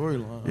it.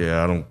 Storyline.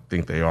 Yeah, I don't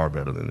think they are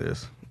better than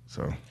this.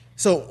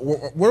 So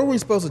what are we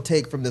supposed to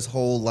take from this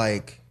whole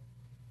like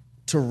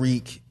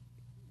Tariq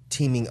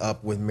teaming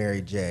up with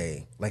Mary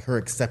J, like her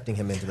accepting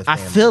him into the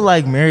family? I feel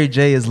like Mary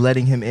J is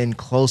letting him in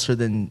closer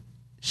than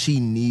she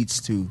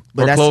needs to,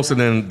 but that's closer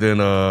than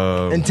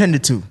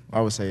intended to. I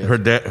would say her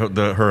dad,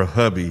 her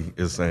hubby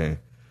is saying.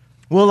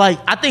 Well, like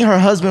I think her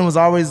husband was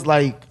always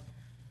like,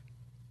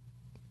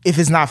 if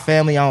it's not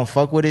family, I don't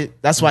fuck with it.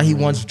 That's why he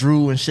wants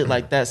Drew and shit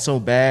like that so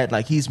bad.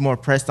 Like he's more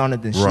pressed on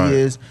it than she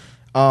is.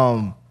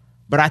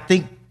 But I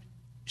think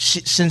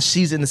since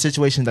she's in the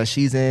situation that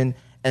she's in,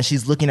 and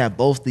she's looking at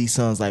both these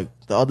sons, like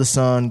the other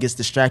son gets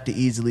distracted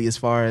easily as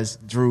far as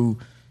Drew,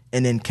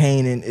 and then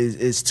Kanan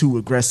is too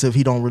aggressive.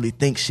 He don't really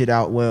think shit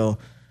out well.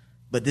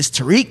 But this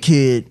Tariq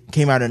kid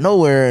came out of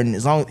nowhere, and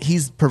as long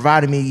he's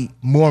providing me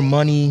more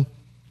money,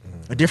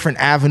 a different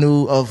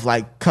avenue of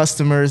like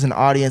customers and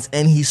audience,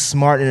 and he's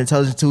smart and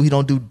intelligent too. He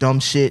don't do dumb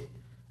shit,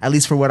 at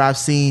least for what I've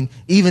seen.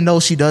 Even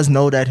though she does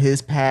know that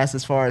his past,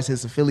 as far as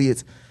his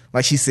affiliates,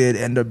 like she said,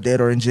 end up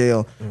dead or in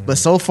jail. But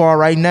so far,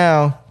 right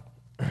now,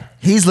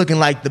 he's looking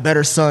like the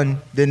better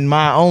son than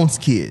my own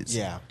kids.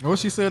 Yeah. What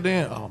she said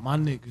then? Oh, my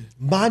nigga.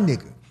 My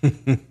nigga.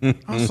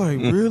 I was like,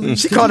 really?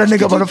 She called that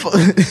nigga up on the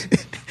phone.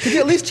 Could you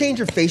at least change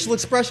your facial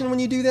expression when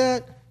you do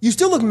that? You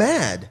still look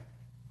mad.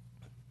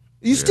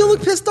 You still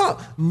look pissed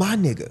off. My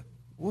nigga.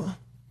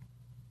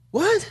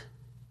 What?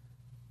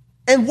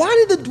 And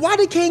why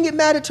did Kane get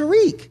mad at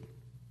Tariq?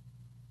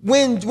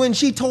 When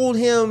she told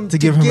him to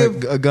give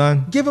him a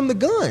gun? Give him the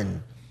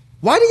gun.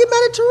 Why did he get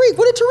mad at Tariq?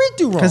 What did Tariq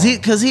do wrong?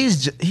 Because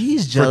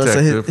he's jealous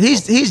of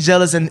he's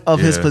jealous of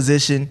his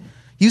position.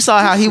 You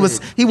saw how he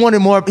wanted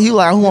more. He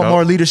like, who want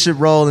more leadership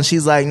role, and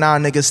she's like, nah,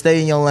 nigga,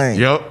 stay in your lane.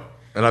 Yep.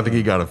 And I think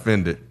he got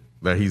offended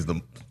that he's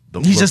the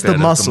he's just the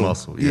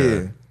muscle.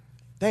 Yeah.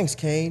 Thanks,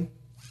 Kane.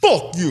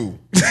 Fuck you.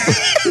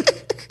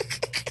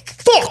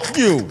 Fuck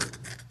you.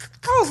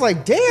 I was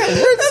like, damn, where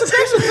did this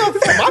aggression come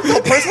from? I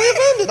felt personally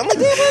offended. I'm like,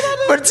 damn, where did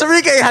that? But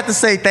Tariq ain't had to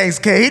say thanks,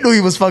 Kane. He knew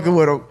he was fucking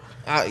with him.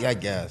 I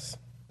guess.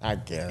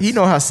 He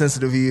know how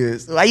sensitive he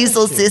is. Why you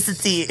so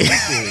sensitive?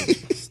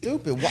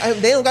 Stupid. Why,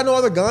 they don't got no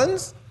other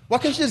guns? Why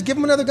can't you just give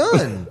him another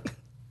gun?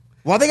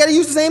 Why they gotta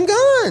use the same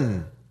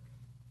gun?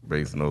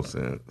 Makes no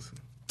sense.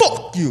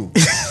 Fuck you.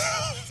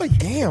 It's like,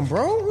 damn,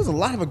 bro. There's a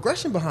lot of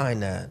aggression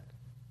behind that.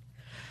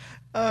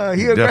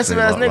 He aggressive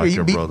ass Definitely nigga. like He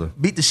your brother.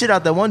 beat the shit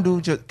out that one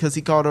dude because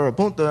he called her a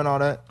punta and all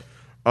that.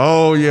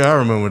 Oh yeah, I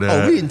remember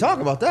that. Oh, we didn't talk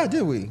about that,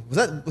 did we?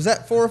 Was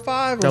that 4 or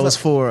 5? Or That was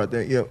 4, I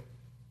think. Yep.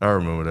 I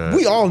remember that.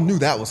 We all knew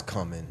that was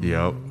coming.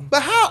 Yep.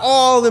 But how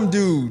all them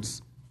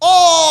dudes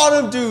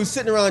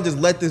sitting around and just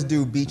let this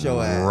dude beat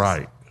your ass?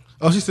 Right.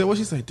 Oh, she said, what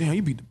she say? Damn,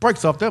 you beat the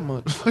brakes off that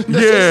much. Sure did. You beat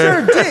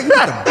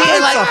the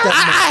brakes off that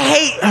I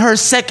hate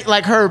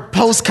her her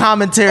post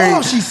commentary.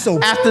 Oh, she's so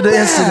after the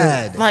bad.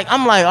 incident. Like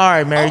I'm like, all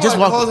right, Mary, just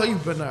walk. You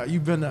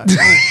been not.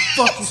 Oh,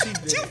 fuck what she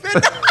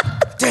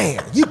did.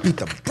 Damn, you beat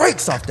the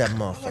brakes off that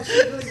motherfucker. She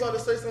really about to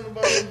say something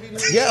about him beating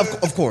her? Yeah,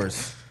 of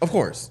course.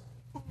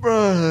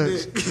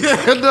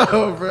 Bruh.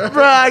 No, bro.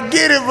 Bruh, I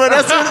get it, but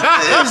that's what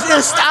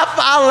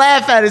I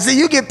laugh at it. See,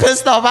 you get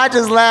pissed off, I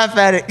just laugh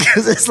at it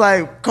because it's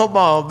like, come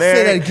on,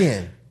 man.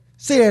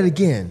 Say that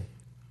again.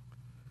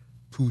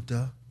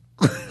 Puta.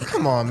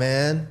 Come on,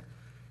 man.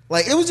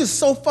 Like, it was just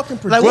so fucking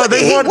Like,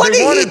 predictable. what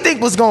did he think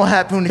was going to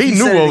happen? He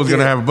knew what was going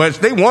to happen, but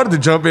they wanted to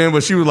jump in,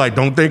 but she was like,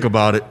 "Don't think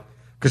about it,"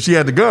 because she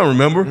had the gun.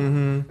 Remember?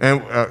 Mm-hmm.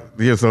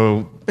 And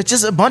so. But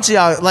just a bunch of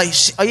y'all, like,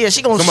 she gonna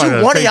Somebody shoot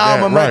gotta one of take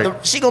y'all, that,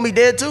 but she gonna be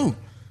dead too.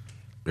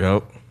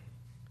 Yep.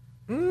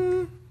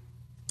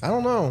 I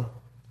don't know.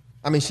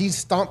 I mean, he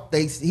stomped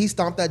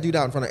that dude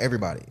out in front of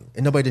everybody,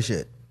 and nobody did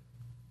shit.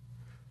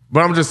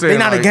 But I'm just saying, They're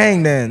not a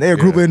gang then. They're a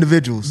group of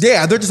individuals.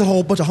 Yeah, they're just a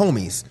whole bunch of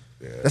homies.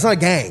 Yeah. That's not a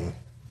gang.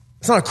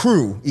 It's not a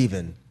crew,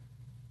 even.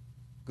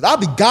 'Cause I'll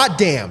be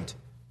goddamned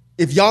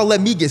if y'all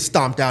let me get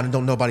stomped out and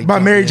don't nobody. By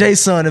Mary J's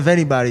son, if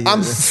anybody.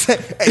 I'm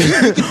saying,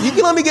 you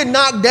can let me get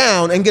knocked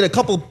down and get a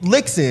couple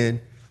licks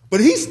in, but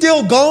he's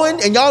still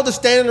going, and y'all just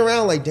standing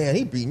around like, damn,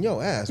 he beating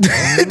your ass, bro.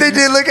 They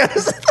did look at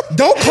us.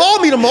 Don't call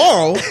me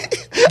tomorrow.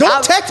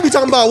 Don't text me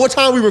talking about what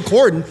time we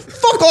recording.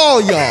 Fuck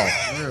all y'all.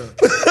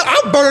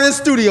 I'm burning this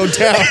studio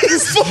down.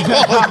 Fuck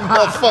all you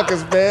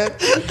motherfuckers, man.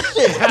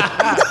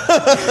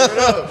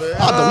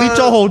 I'll delete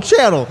your whole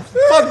channel.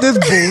 Fuck this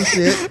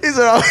bullshit. He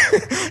said,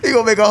 he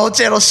gonna make a whole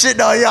channel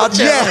shitting on y'all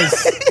channel.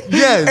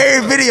 Yes.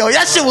 Every video.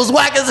 That shit was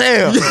whack as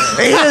hell.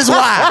 And here's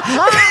why.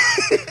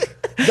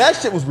 That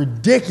shit was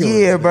ridiculous.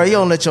 Yeah, bro. You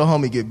don't let your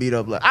homie get beat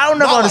up. Like I don't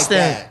never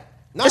understand.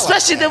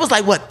 Especially there was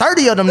like what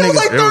 30 of them There niggas. was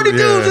like 30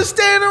 dudes just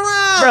standing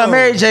around. Bro,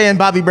 Mary J and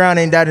Bobby Brown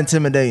ain't that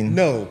intimidating.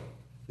 No,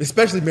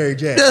 especially Mary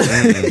J.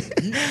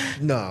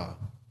 Nah.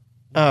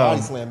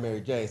 Body slam Mary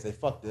J. Say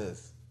fuck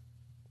this.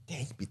 Damn,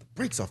 you beat the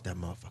brakes off that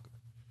motherfucker.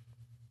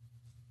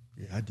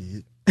 Yeah, I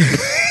did.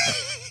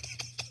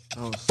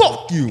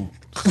 Fuck you.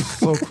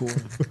 So corny.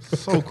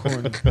 So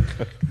corny.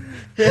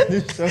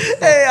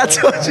 Hey, I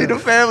told you the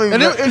family.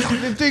 And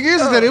the thing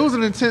is that it was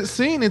an intense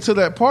scene until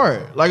that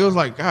part. Like it was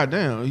like, God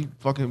damn, he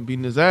fucking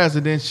beating his ass,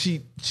 and then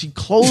she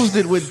closed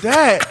it with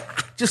that.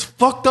 Just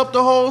fucked up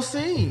the whole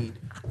scene.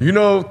 You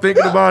know,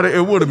 thinking about it,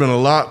 it would have been a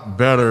lot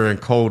better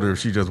and colder if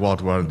she just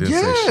walked around and didn't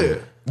say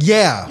shit.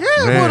 Yeah. Yeah,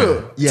 it would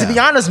have. Yeah. To be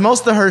honest,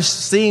 most of her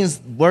scenes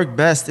work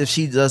best if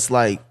she just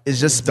like it's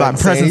just by Doesn't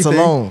say presence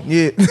anything. alone.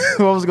 Yeah,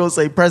 I was gonna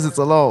say presence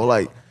alone.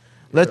 Like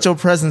let your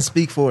presence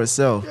speak for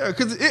itself. Yeah,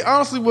 because it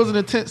honestly was an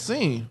intense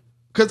scene.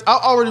 Because I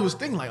already was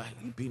thinking like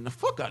you beating the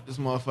fuck out this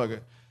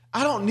motherfucker.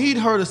 I don't need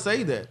her to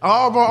say that.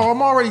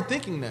 I'm already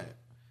thinking that.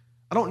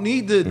 I don't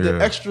need the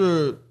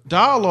extra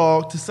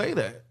dialogue to say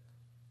that.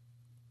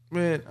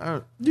 Man,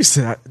 You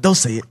said don't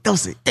say it. Don't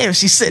say it. Damn,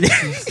 she said it.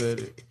 she said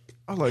it.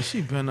 I was like,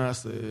 she better not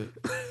say it.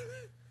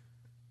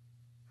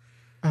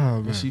 Oh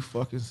man, And she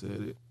fucking said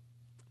it.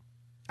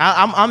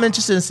 I'm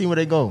interested in seeing where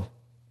they go.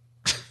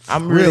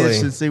 I'm really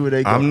interested to see where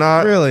they go. I'm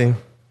not Really?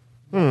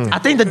 I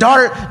think the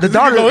daughter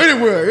Go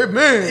anywhere,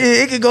 man.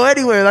 it could go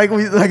anywhere, like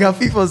how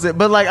FIFA said.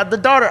 But like the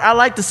daughter, I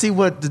like to see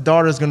what the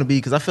daughter is going to be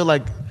because I feel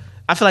like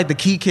the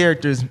key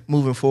characters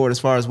moving forward, as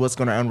far as what's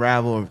going to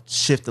unravel or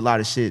shift a lot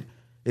of shit,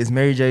 is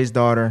Mary J's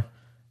daughter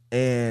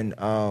and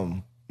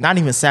not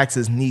even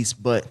Sax's niece,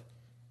 but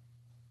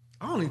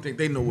I don't even think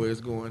they know where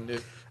it's going.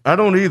 Nick. I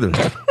don't either.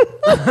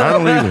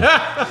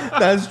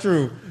 That's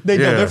true. They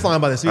know they're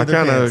flying by the seat of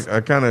their pants.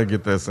 I kind of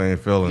get that same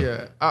feeling.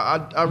 Yeah, I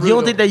really you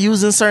don't think they're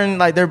using certain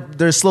like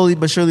they're slowly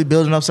but surely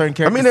building up certain I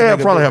characters? mean,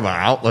 they probably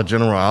have a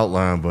general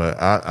outline,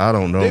 but I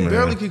don't know, they man.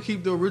 barely could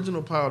keep the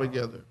original pile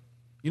together.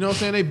 You know what I'm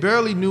saying? They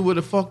barely knew where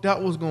the fuck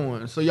that was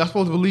going. So y'all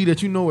supposed to believe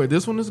that you know where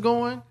this one is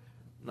going?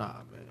 Nah,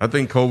 man. I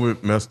think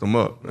COVID messed them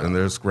up, and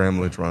they're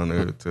scrambling trying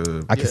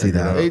to. I can see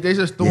that. They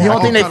just You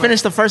don't think they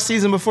finished the first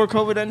season before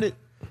COVID ended?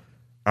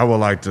 I would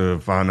like to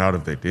find out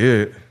if they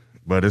did,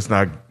 but it's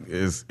not.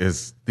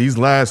 It's these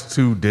last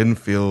two didn't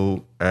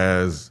feel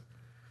as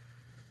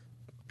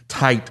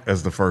tight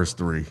as the first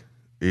three.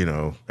 You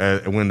know,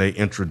 when they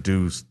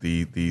introduced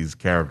these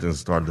characters and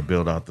started to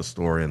build out the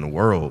story and the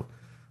world.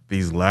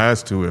 These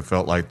last two, it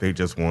felt like they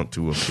just want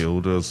to appeal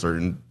to a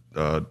certain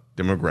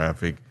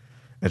demographic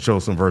and show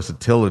some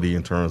versatility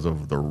in terms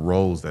of the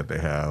roles that they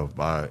have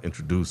by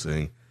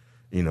introducing,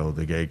 you know,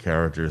 the gay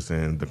characters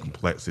and the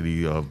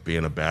complexity of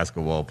being a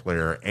basketball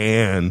player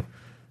and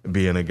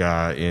being a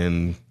guy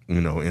in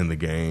the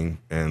game,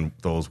 and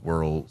those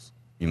worlds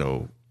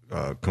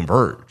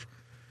converge,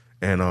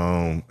 and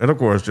of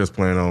course just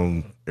playing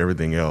on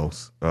everything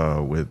else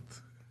with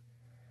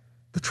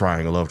the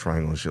triangle, love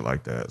triangle, and shit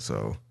like that.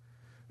 So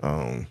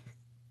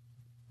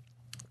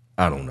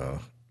I don't know.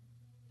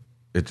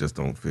 It just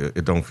don't feel.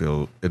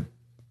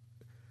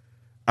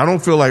 I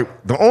don't feel like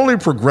the only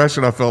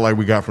progression I felt like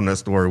we got from that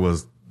story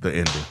was the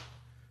ending,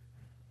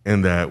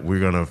 and that we're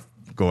gonna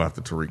go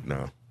after Tariq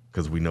now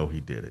because we know he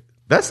did it.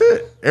 That's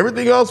it.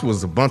 Everything else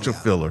was a bunch of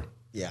filler.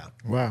 Yeah.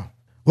 Wow.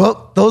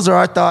 Well, those are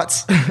our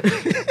thoughts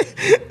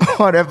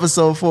on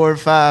episode 4 and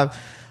 5.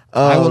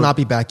 I will not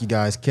be back, you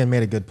guys. Ken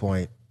made a good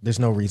point. There's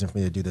no reason for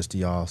me to do this to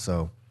y'all.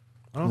 So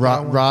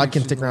Rod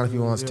can stick around if he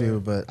wants to,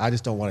 but I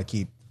just don't want to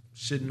keep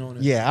shitting on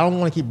it. Yeah, I don't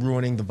want to keep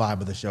ruining the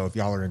vibe of the show if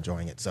y'all are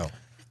enjoying it. So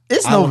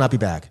I will not be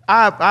back.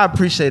 I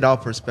appreciate all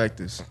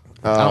perspectives.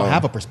 I don't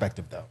have a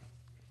perspective though.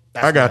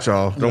 I got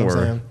y'all. You know Don't what I'm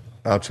worry. saying?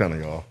 I'll channel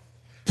y'all.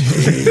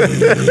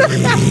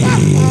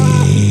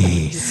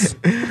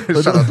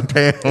 Shout out to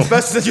Pam.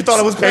 Especially since you thought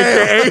it was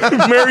Pam.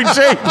 AKA Mary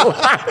J.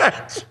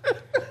 Blige.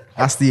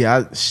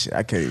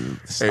 I can't even.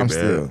 Hey, I'm man.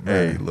 still.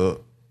 Hey, man.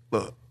 look.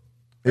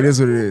 It is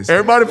what it is.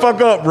 Everybody fuck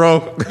up,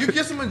 bro. You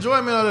get some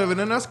enjoyment out of it,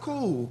 and that's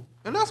cool.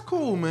 And that's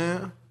cool,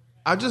 man.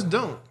 I just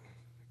don't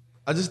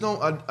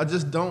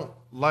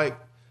like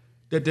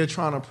that they're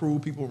trying to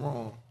prove people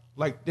wrong.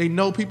 Like, they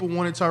know people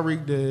wanted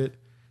Tyreek dead.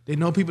 They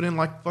know people didn't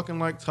like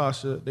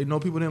Tasha. They know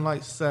people didn't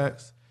like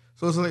sex.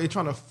 So it's like they're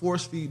trying to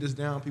force feed this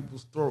down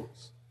people's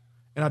throats.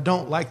 And I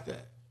don't like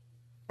that.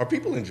 Are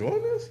people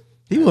enjoying this?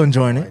 People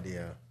enjoying it.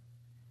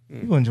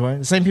 People enjoying it.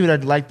 The same people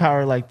that like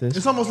power like this.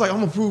 It's almost like I'm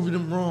gonna prove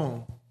them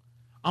wrong.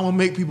 I'm gonna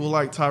make people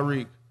like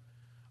Tyreek.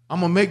 I'm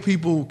gonna make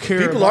people care.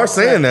 People about are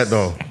saying sex. that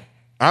though.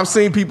 I've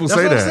seen people That's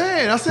say what that. I'm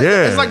saying. I said,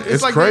 Yeah,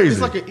 it's like crazy.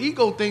 It's like an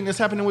ego thing that's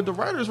happening with the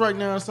writers right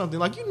now or something.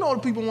 Like,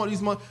 people want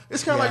these money.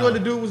 It's kind of like what the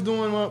dude was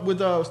doing with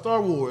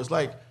Star Wars.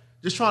 Like,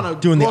 just trying to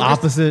doing the go against-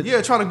 opposite.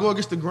 Yeah, trying to go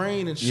against the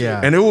grain and shit.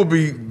 Yeah. And it will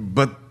be,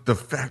 but the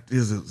fact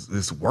is,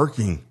 it's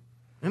working.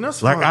 And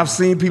that's Like, fine. I've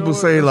seen people You know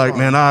what? say, That's like, fine.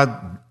 man,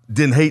 I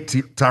didn't hate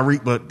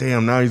Tyreek, but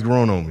damn, now he's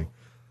growing on me.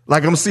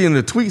 Like, I'm seeing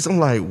the tweets. I'm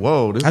like,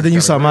 whoa. This I is think you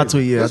kinda saw my crazy.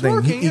 tweet. Yeah, It's I think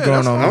working, he yeah, going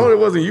that's on. I know it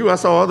wasn't you. I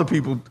saw other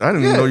people. I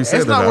didn't even know you said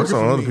it's that. not I working saw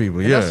for other me. people.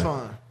 And Yeah. that's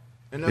fine.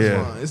 And that's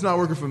Yeah. fine. It's not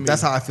working for me.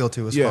 That's how I feel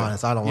too. It's fine. I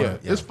don't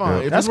want to. It's fine.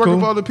 Yeah. If That's it's working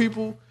cool. for other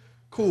people,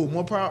 cool.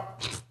 More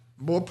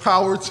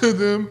power to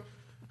them.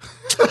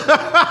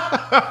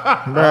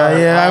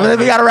 Yeah,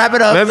 we gotta wrap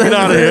it up. Let's get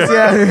out of here.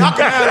 Yeah. Y'all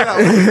can have it out.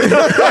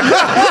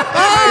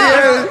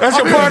 That's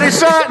your party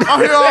shot. I'm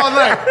here all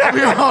night.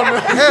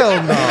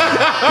 Hell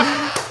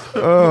no.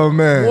 Oh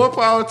man. More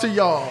power to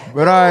y'all.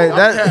 But all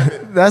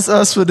right, that's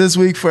us for this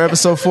week for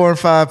episode 4 and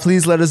 5.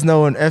 Please let us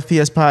know on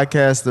FPS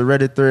Podcast, the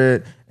Reddit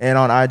thread, and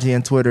on IG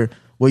and Twitter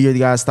what your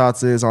guys'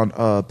 thoughts is on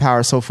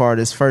Power so far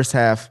this first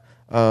half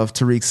of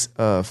Tariq's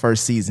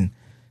first season.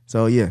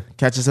 So yeah,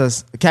 catch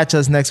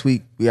us next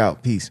week. We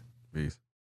out. Peace. Peace.